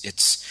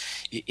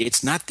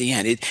 it's not the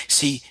end.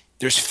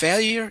 There's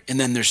failure, and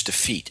then there's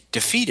defeat.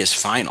 Defeat is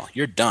final.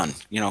 You're done.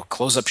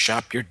 Close up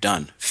shop, you're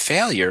done.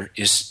 Failure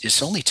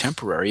is only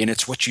temporary, and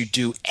it's what you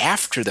do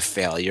after the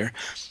failure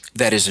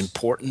that is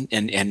important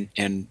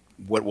and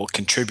what will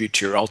contribute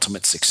to your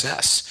ultimate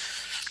success.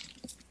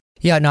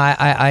 Yeah, no,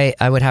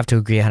 I would have to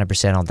agree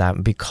 100% on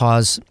that,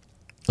 because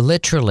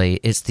Literally,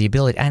 it's the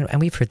ability, and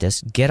we've heard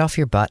this, get off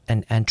your butt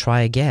and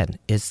try again.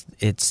 It's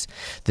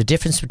the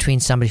difference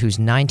between somebody who's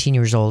 19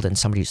 years old and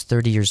somebody who's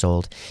 30 years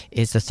old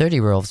is the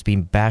 30-year-old's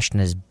been bashed in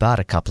his butt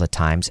a couple of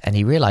times, and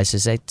he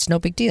realizes that it's no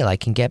big deal. I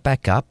can get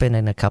back up, and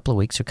in a couple of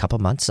weeks or a couple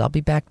of months, I'll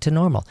be back to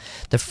normal.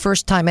 The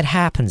first time it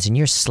happens and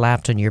you're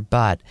slapped on your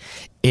butt,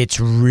 it's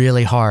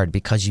really hard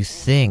because you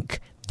think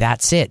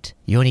that's it.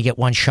 You only get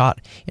one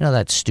shot. You know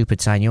that stupid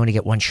sign, you only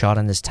get one shot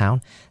in this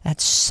town?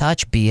 That's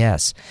such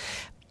BS.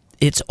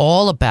 It's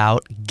all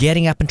about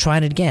getting up and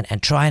trying it again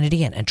and trying it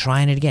again and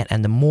trying it again.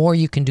 And the more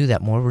you can do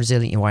that, more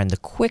resilient you are, and the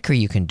quicker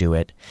you can do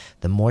it,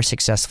 the more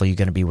successful you're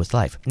going to be with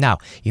life. Now,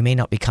 you may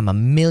not become a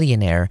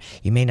millionaire,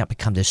 you may not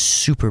become this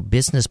super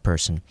business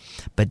person,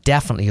 but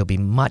definitely you'll be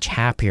much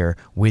happier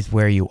with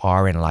where you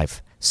are in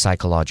life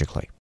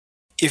psychologically.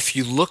 If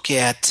you look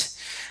at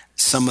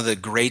some of the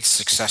great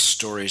success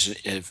stories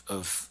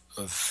of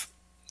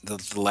the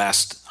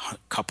last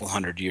couple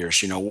hundred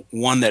years,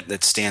 one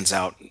that stands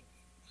out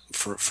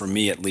for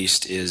me at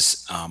least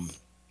is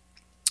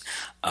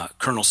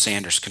Colonel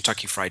Sanders,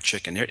 Kentucky Fried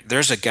Chicken.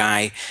 There's a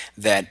guy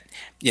that,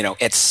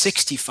 at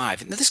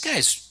 65, now this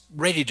guy's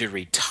ready to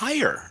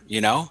retire,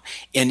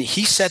 and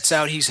he sets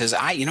out, he says,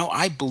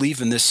 I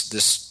believe in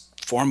this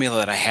formula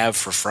that I have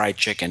for fried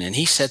chicken. And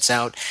he sets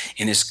out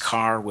in his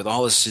car with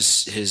all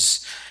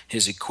his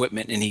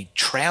equipment, and he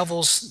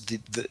travels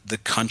the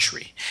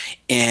country,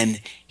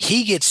 and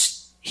he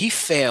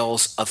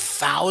fails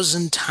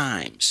 1,000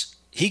 times.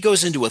 He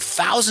goes into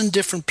 1,000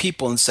 different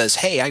people and says,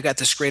 "Hey, I got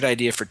this great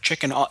idea for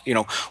chicken. What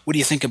do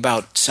you think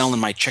about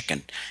selling my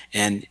chicken?"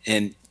 And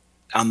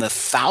on the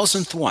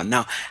 1,000th one,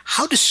 now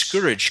how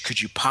discouraged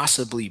could you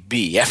possibly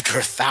be after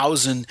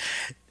 1,000?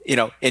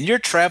 And you're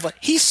traveling.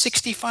 He's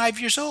 65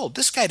 years old.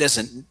 This guy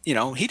doesn't.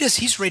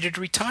 He's ready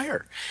to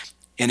retire.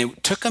 And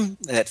it took him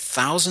that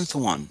 1,000th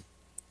one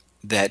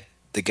that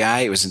the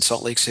guy, it was in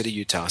Salt Lake City,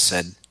 Utah,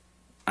 said,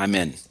 "I'm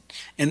in."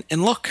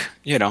 And look,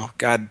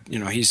 God,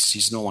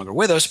 he's no longer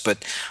with us,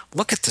 but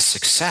look at the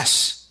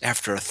success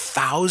after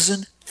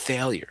 1,000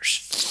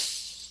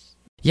 failures.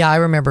 Yeah, I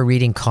remember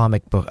reading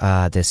comic book,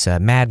 this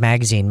Mad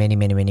magazine many,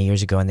 many, many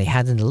years ago, and they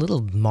had in the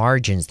little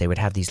margins, they would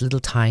have these little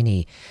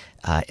tiny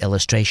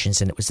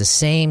illustrations, and it was the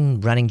same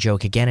running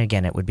joke again and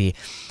again. It would be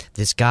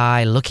this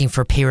guy looking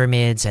for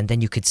pyramids, and then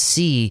you could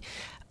see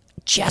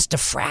just a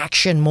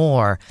fraction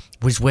more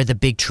was where the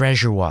big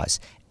treasure was.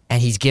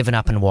 And he's given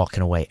up and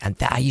walking away. And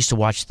I used to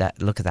watch that,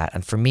 look at that.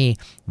 And for me,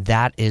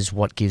 that is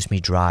what gives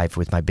me drive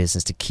with my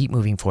business to keep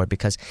moving forward,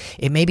 because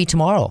it may be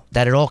tomorrow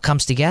that it all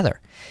comes together.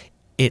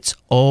 It's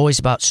always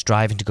about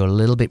striving to go a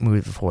little bit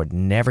moving forward.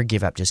 Never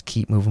give up. Just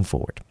keep moving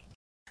forward.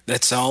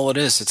 That's all it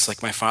is. It's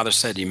like my father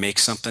said, you make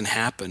something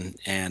happen,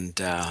 and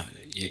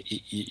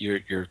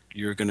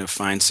you're going to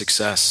find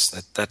success.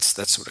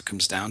 That's what it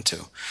comes down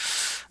to.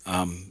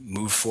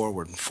 Move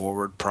forward.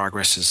 Forward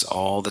progress is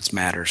all that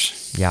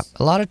matters. Yeah.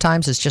 A lot of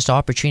times it's just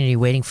opportunity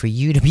waiting for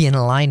you to be in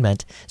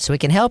alignment so it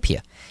can help you.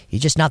 You're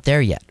just not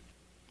there yet.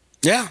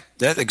 Yeah,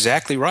 that's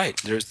exactly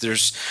right.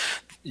 There's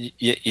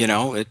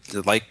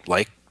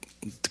like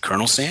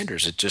Colonel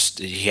Sanders.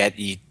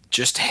 He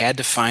just had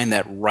to find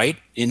that right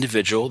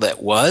individual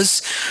that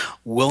was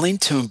willing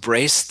to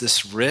embrace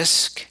this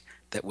risk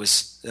that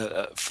was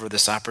for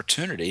this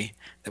opportunity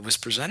that was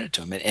presented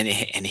to him,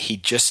 and he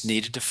just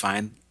needed to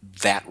find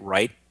that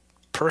right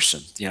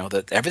person.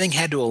 That everything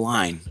had to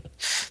align.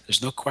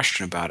 There's no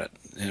question about it.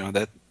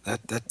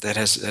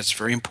 That's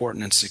very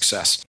important in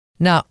success.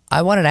 Now,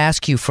 I wanted to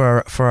ask you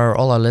for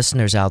all our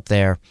listeners out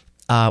there,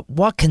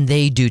 what can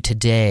they do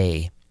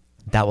today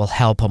that will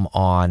help them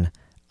on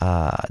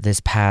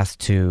this path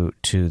to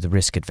the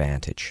risk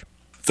advantage?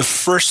 The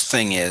first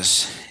thing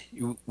is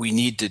we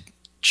need to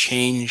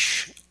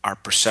change our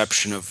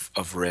perception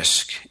of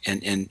risk,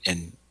 and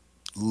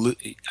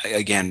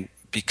again,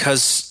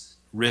 because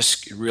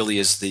risk really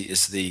is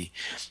the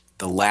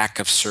lack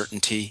of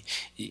certainty.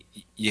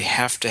 You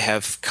have to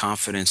have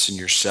confidence in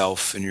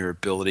yourself and your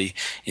ability,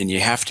 and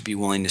you have to be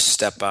willing to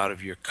step out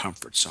of your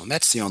comfort zone.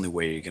 That's the only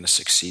way you're going to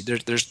succeed.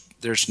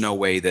 There's no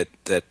way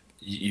that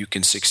you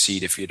can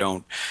succeed if you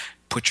don't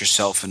put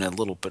yourself in a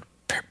little bit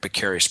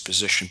precarious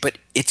position. But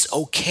it's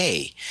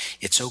okay.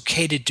 It's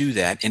okay to do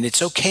that, and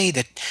it's okay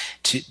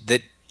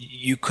that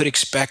you could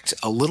expect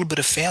a little bit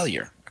of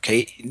failure.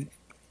 Okay,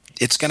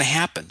 it's going to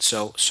happen.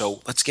 So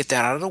let's get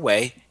that out of the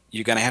way.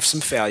 You're going to have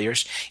some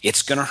failures.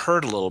 It's going to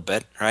hurt a little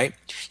bit, right?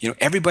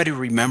 Everybody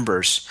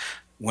remembers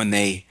when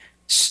they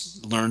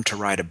learned to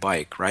ride a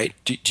bike, right?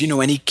 Do you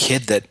know any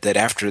kid that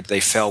after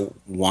they fell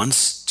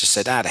once just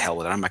said, to hell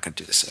with it, I'm not going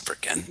to do this ever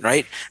again,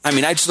 right? I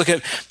mean, I just look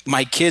at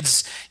my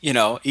kids,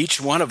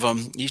 each one of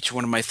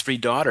my 3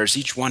 daughters,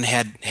 each one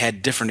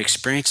had different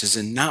experiences,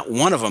 and not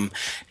one of them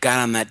got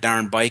on that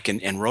darn bike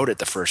and rode it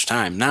the first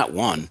time. Not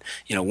one.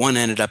 One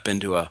ended up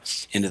into a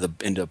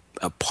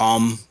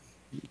palm,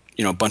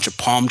 a bunch of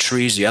palm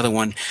trees. The other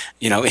one,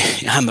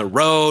 on the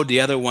road.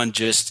 The other one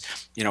just,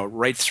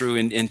 right through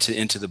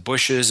into the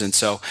bushes. And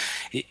so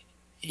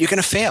you're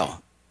going to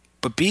fail.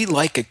 But be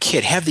like a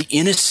kid. Have the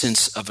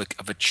innocence of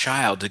a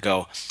child to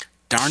go,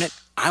 darn it,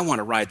 I want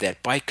to ride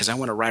that bike because I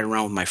want to ride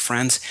around with my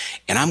friends,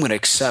 and I'm going to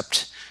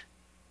accept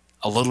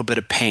a little bit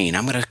of pain.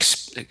 I'm going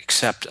to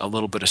accept a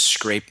little bit of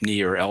scraped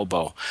knee or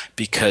elbow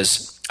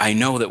because I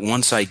know that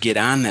once I get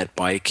on that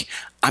bike,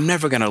 I'm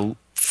never going to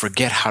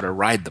forget how to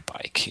ride the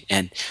bike.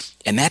 And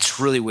that's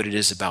really what it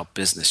is about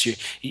business.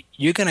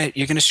 You're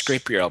gonna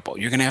scrape your elbow.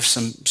 You're gonna have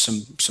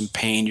some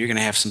pain. You're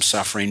gonna have some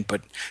suffering.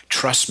 But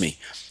trust me,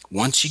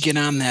 once you get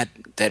on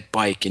that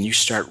bike and you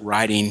start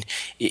riding,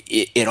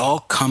 it all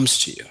comes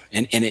to you.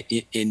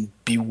 And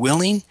be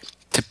willing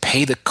to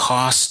pay the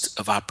cost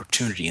of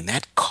opportunity. And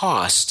that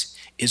cost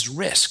is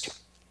risk.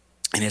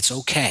 And it's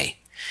okay.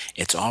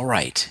 It's all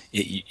right.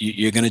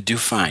 You're gonna do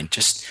fine.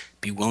 Just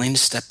be willing to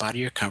step out of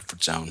your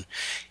comfort zone.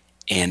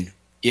 And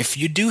if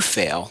you do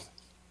fail,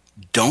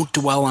 don't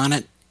dwell on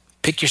it.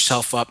 Pick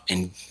yourself up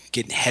and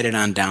get headed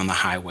on down the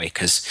highway,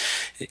 because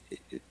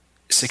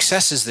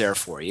success is there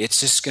for you.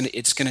 It's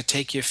gonna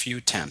take you a few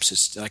attempts.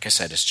 It's like I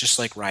said, it's just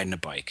like riding a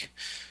bike.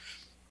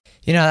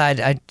 You know,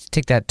 I'd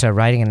take that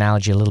riding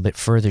analogy a little bit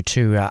further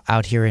too.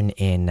 Out here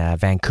in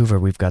Vancouver,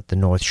 we've got the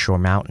North Shore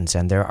Mountains,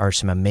 and there are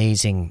some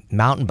amazing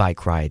mountain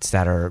bike rides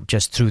that are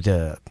just through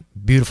the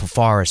beautiful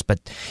forest.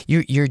 But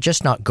you're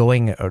just not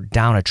going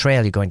down a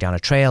trail. You're going down a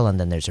trail, and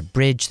then there's a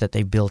bridge that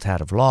they built out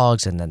of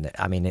logs, and then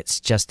it's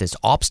just this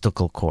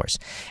obstacle course.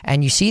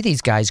 And you see these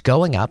guys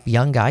going up,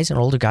 young guys and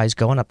older guys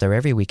going up there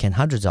every weekend,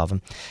 hundreds of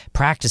them,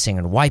 practicing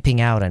and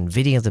wiping out and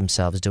videoing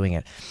themselves doing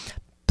it.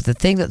 But the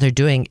thing that they're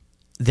doing,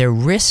 they're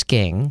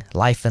risking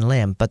life and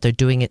limb, but they're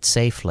doing it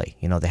safely.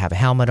 You know, they have a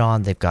helmet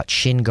on, they've got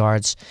shin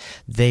guards.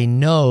 They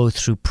know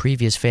through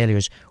previous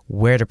failures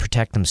where to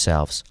protect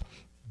themselves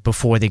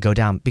before they go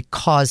down,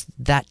 because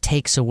that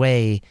takes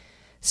away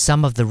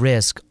some of the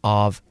risk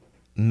of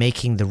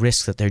making the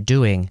risk that they're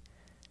doing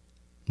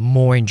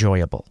more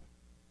enjoyable.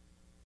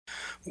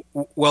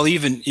 Well,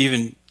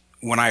 even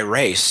when I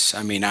race,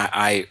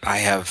 I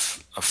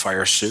have a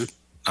fire suit.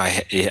 I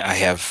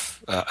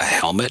have a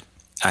helmet.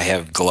 I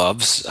have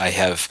gloves. I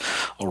have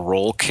a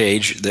roll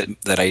cage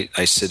that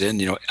I sit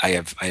in. You know, I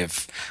have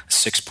a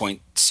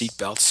 6-point seat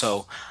belt.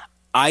 So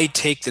I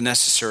take the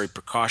necessary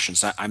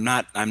precautions. I'm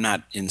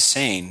not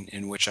insane,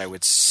 in which I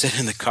would sit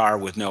in the car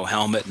with no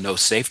helmet, no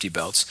safety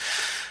belts.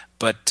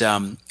 But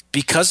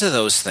because of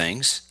those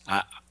things,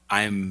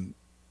 I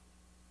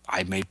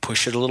may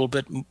push it a little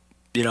bit.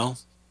 You know,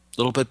 a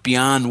little bit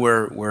beyond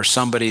where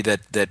somebody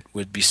that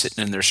would be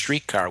sitting in their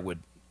street car would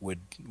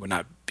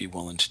not be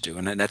willing to do,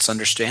 and that's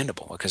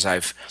understandable, because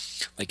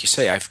like you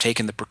say, I've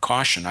taken the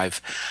precaution.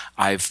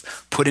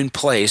 I've put in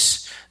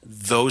place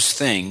those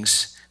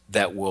things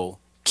that will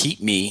keep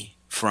me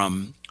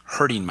from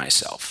hurting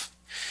myself.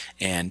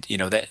 And you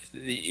know, that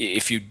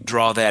if you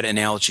draw that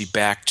analogy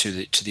back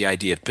to the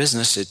idea of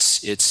business,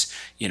 it's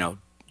you know,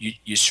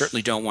 you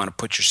certainly don't want to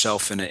put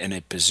yourself in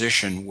a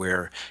position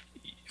where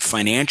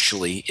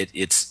financially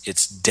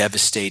it's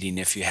devastating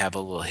if you have a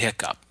little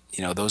hiccup.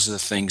 You know, those are the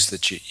things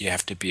that you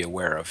have to be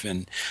aware of.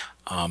 And,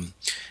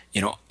 you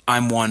know,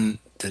 I'm one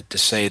to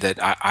say that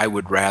I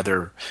would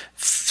rather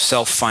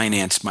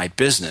self-finance my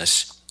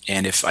business.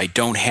 And if I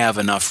don't have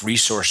enough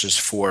resources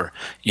for,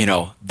 you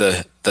know,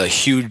 the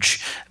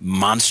huge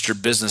monster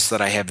business that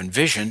I have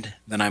envisioned,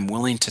 then I'm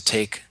willing to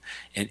take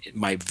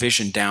my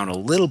vision down a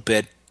little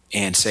bit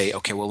and say,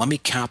 okay, well, let me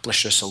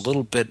accomplish this a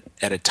little bit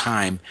at a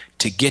time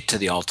to get to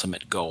the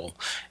ultimate goal.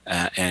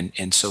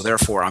 And so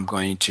therefore I'm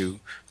going to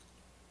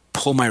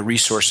pull my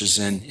resources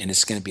in, and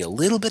it's going to be a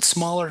little bit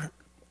smaller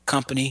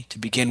company to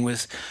begin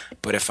with.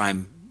 But if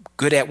I'm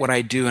good at what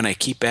I do and I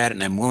keep at it,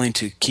 and I'm willing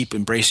to keep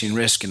embracing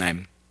risk, and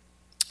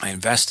I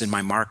invest in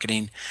my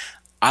marketing,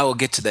 I will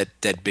get to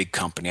that big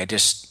company. I'm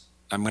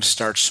going to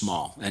start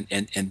small,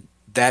 and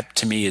that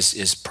to me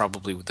is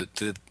probably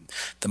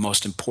the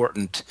most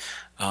important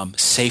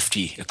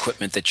safety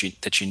equipment that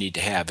you need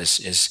to have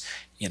is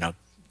you know,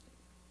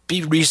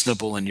 be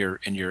reasonable in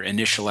your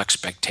initial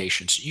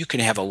expectations. You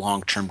can have a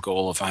long-term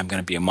goal of, I'm going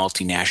to be a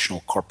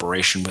multinational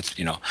corporation with,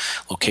 you know,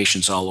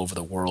 locations all over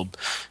the world.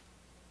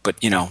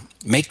 But, you know,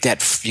 you got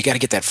to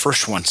get that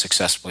first one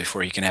successful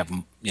before you can have,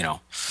 you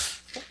know,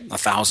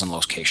 1,000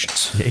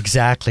 locations.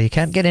 Exactly. You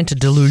can't get into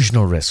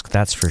delusional risk,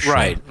 that's for sure.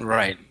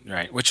 Right.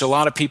 Which a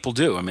lot of people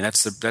do. I mean,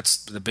 that's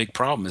the big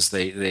problem, is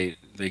they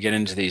get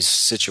into these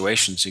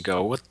situations. You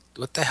go,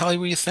 what the hell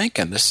were you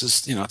thinking? This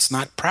is, you know, it's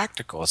not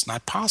practical. It's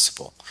not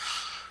possible.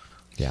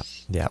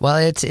 Yeah. Well,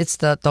 it's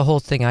the whole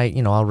thing.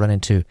 I'll run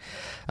into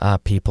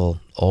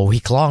people all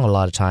week long a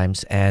lot of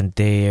times, and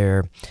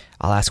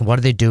I'll ask them, what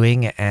are they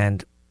doing,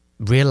 and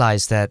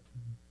realize that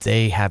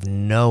they have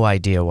no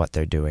idea what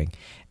they're doing,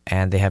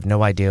 and they have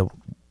no idea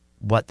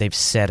what they've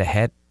set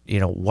ahead.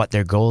 You know, what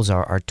their goals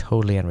are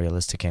totally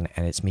unrealistic, and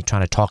it's me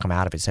trying to talk them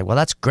out of it. Say, well,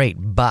 that's great,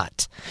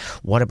 but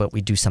what about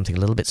we do something a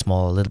little bit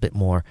small, a little bit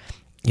more,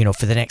 you know,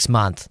 for the next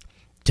month,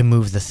 to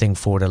move the thing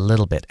forward a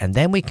little bit, and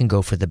then we can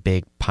go for the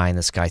big pie in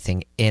the sky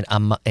thing in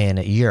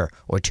a year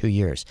or 2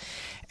 years.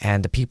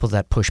 And the people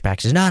that push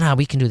back says, no,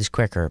 we can do this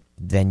quicker.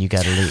 Then you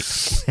got to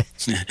leave.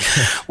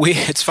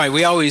 It's fine.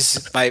 We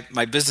always,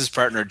 my business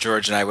partner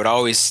George and I would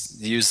always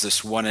use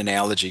this one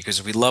analogy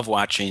because we love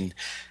watching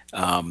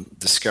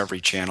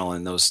Discovery Channel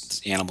and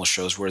those animal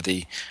shows where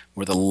the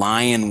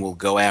lion will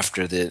go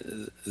after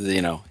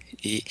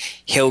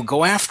he'll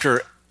go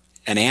after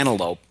an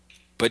antelope,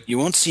 but you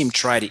won't see him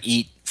try to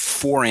eat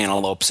 4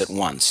 antelopes at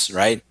once,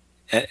 right?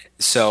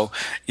 So,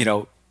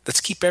 let's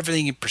keep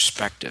everything in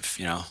perspective.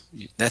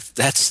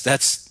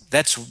 That's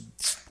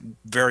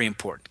very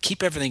important.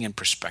 Keep everything in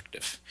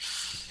perspective.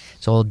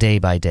 It's all day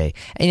by day.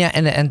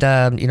 And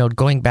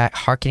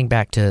harkening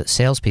back to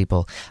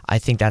salespeople, I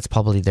think that's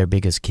probably their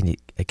biggest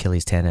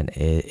Achilles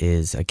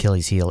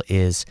heel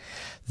is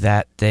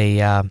that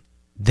they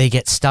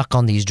get stuck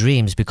on these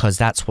dreams because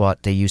that's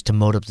what they use to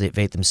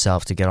motivate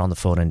themselves to get on the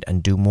phone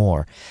and do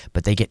more.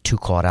 But they get too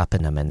caught up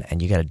in them,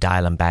 and you got to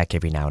dial them back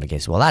every now and again.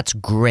 So, well, that's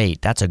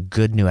great. That's a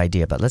good new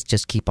idea, but let's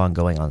just keep on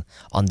going on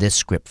this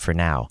script for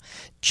now,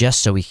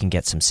 just so we can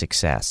get some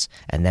success,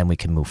 and then we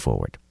can move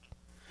forward.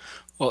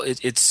 Well,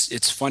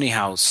 it's funny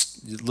how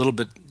little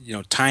bit,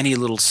 tiny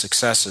little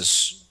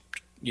successes,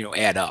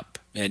 add up,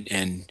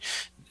 and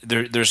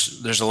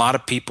there's a lot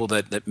of people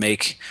that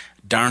make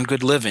darn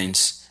good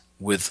livings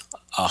with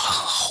a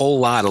whole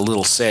lot of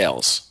little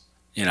sales,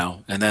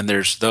 and then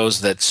there's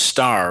those that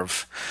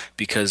starve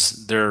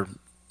because they're,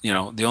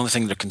 the only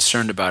thing they're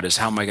concerned about is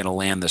how am I going to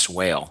land this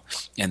whale,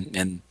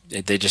 and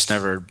they just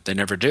never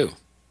do.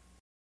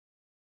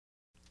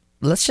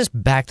 Let's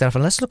just back that up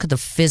and let's look at the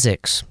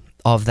physics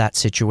of that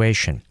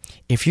situation.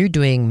 If you're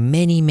doing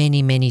many,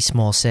 many, many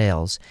small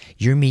sales,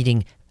 you're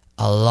meeting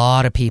a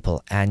lot of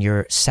people and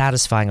you're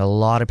satisfying a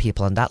lot of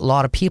people, and that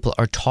lot of people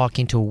are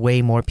talking to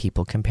way more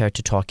people compared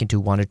to talking to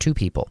 1 or 2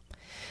 people.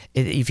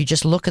 If you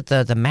just look at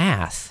the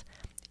math,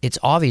 it's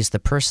obvious the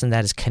person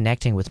that is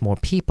connecting with more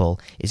people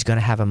is going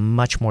to have a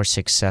much more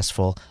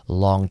successful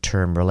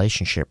long-term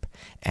relationship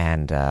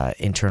and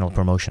internal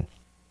promotion.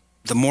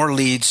 The more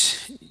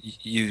leads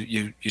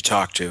you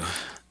talk to,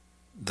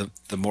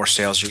 the more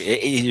sales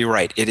you're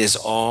right. It is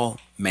all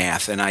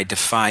math, and I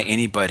defy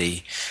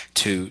anybody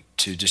to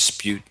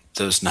dispute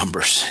those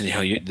numbers.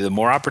 The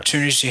more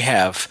opportunities you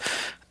have,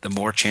 the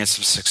more chance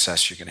of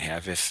success you're going to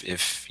have.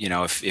 If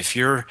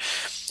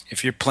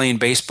you're playing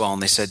baseball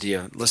and they said to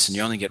you, listen,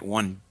 you only get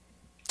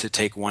to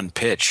take one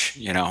pitch,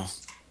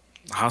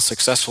 how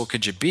successful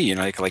could you be?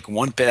 Like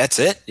one pitch, that's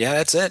it. Yeah,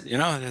 that's it.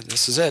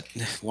 This is it.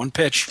 One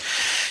pitch.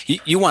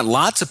 You want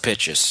lots of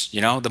pitches.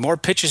 The more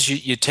pitches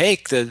you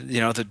take,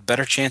 the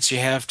better chance you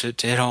have to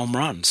hit a home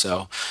run.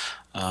 So,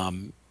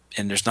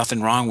 and there's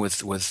nothing wrong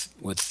with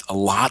a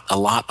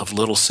lot of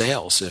little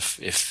sales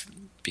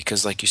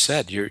because like you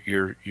said,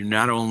 you're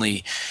not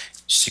only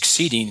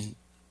succeeding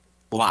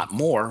a lot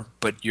more,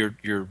 but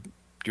you're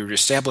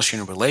establishing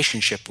a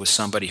relationship with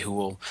somebody who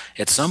will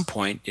at some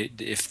point,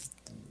 if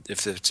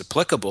it's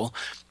applicable,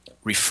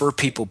 refer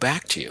people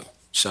back to you.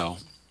 So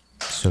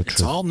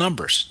it's all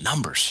numbers.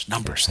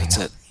 That's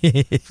it.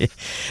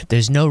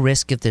 There's no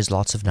risk if there's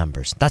lots of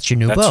numbers. That's your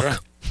new book. Right.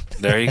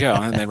 There you go.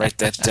 And they write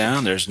that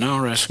down. There's no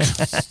risk.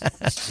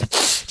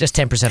 Just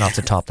 10% off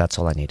the top. That's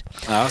all I need.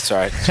 Oh, that's all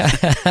right.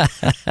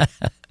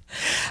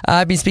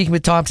 I've been speaking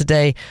with Tom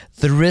today.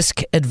 The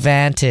Risk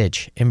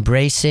Advantage,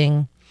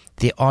 Embracing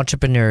the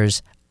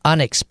Entrepreneur's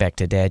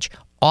Unexpected Edge.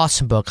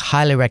 Awesome book.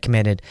 Highly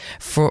recommended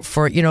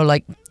for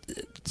like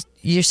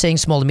you're saying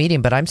small to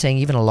medium, but I'm saying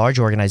even a large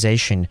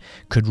organization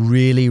could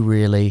really,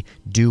 really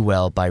do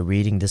well by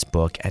reading this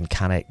book and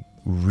kind of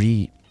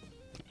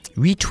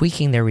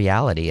retweaking their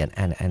reality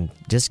and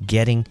just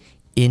getting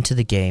into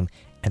the game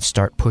and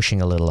start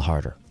pushing a little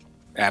harder.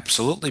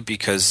 Absolutely,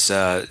 because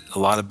a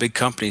lot of big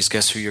companies,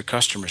 guess who your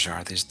customers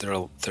are?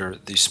 They're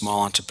these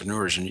small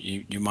entrepreneurs, and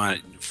you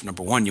want,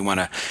 number one, you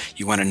want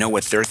to know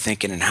what they're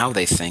thinking and how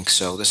they think.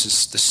 So this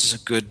is a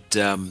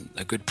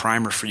good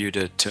primer for you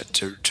to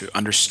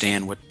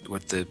understand what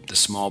the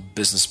small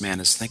businessman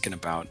is thinking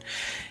about,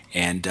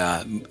 and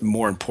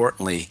more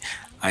importantly,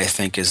 I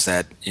think is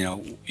that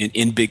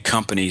in big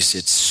companies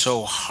it's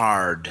so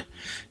hard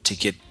to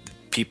get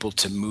people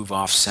to move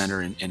off center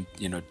and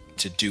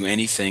to do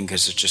anything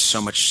because there's just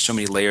so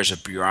many layers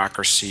of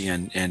bureaucracy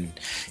and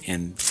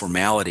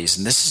formalities.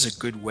 And this is a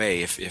good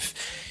way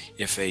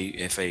if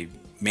a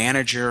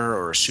manager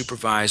or a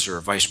supervisor or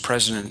a vice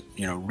president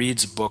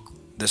reads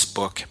this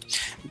book,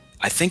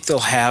 I think they'll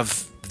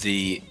have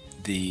the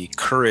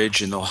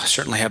courage and they'll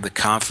certainly have the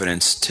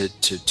confidence to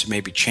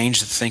maybe change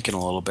the thinking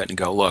a little bit and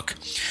go, look,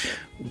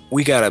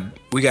 we gotta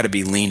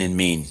be lean and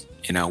mean.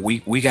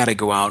 We got to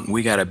go out and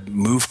we got to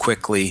move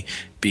quickly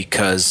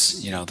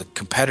because the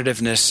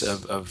competitiveness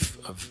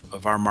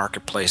of our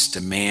marketplace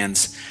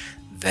demands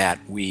that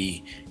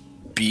we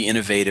be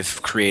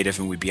innovative, creative,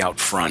 and we be out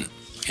front.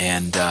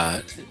 And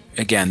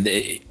again,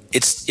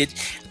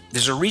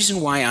 there's a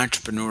reason why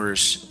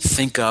entrepreneurs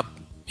think up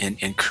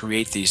and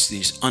create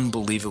these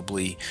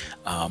unbelievably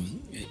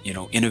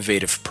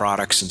innovative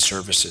products and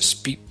services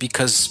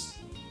because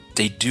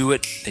they do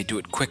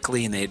it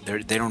quickly, and they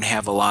don't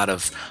have a lot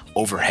of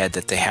overhead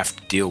that they have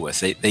to deal with.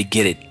 They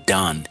get it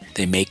done.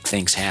 They make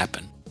things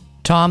happen.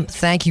 Tom,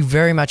 thank you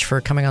very much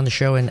for coming on the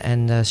show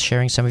and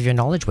sharing some of your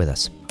knowledge with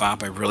us.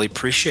 Bob, I really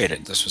appreciate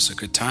it. This was a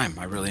good time.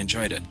 I really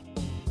enjoyed it.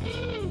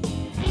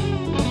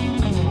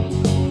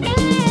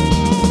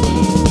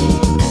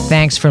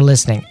 Thanks for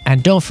listening,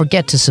 and don't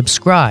forget to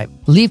subscribe,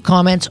 leave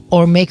comments,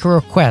 or make a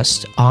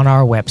request on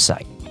our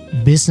website,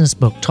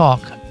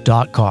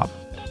 businessbooktalk.com.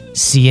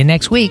 See you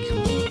next week.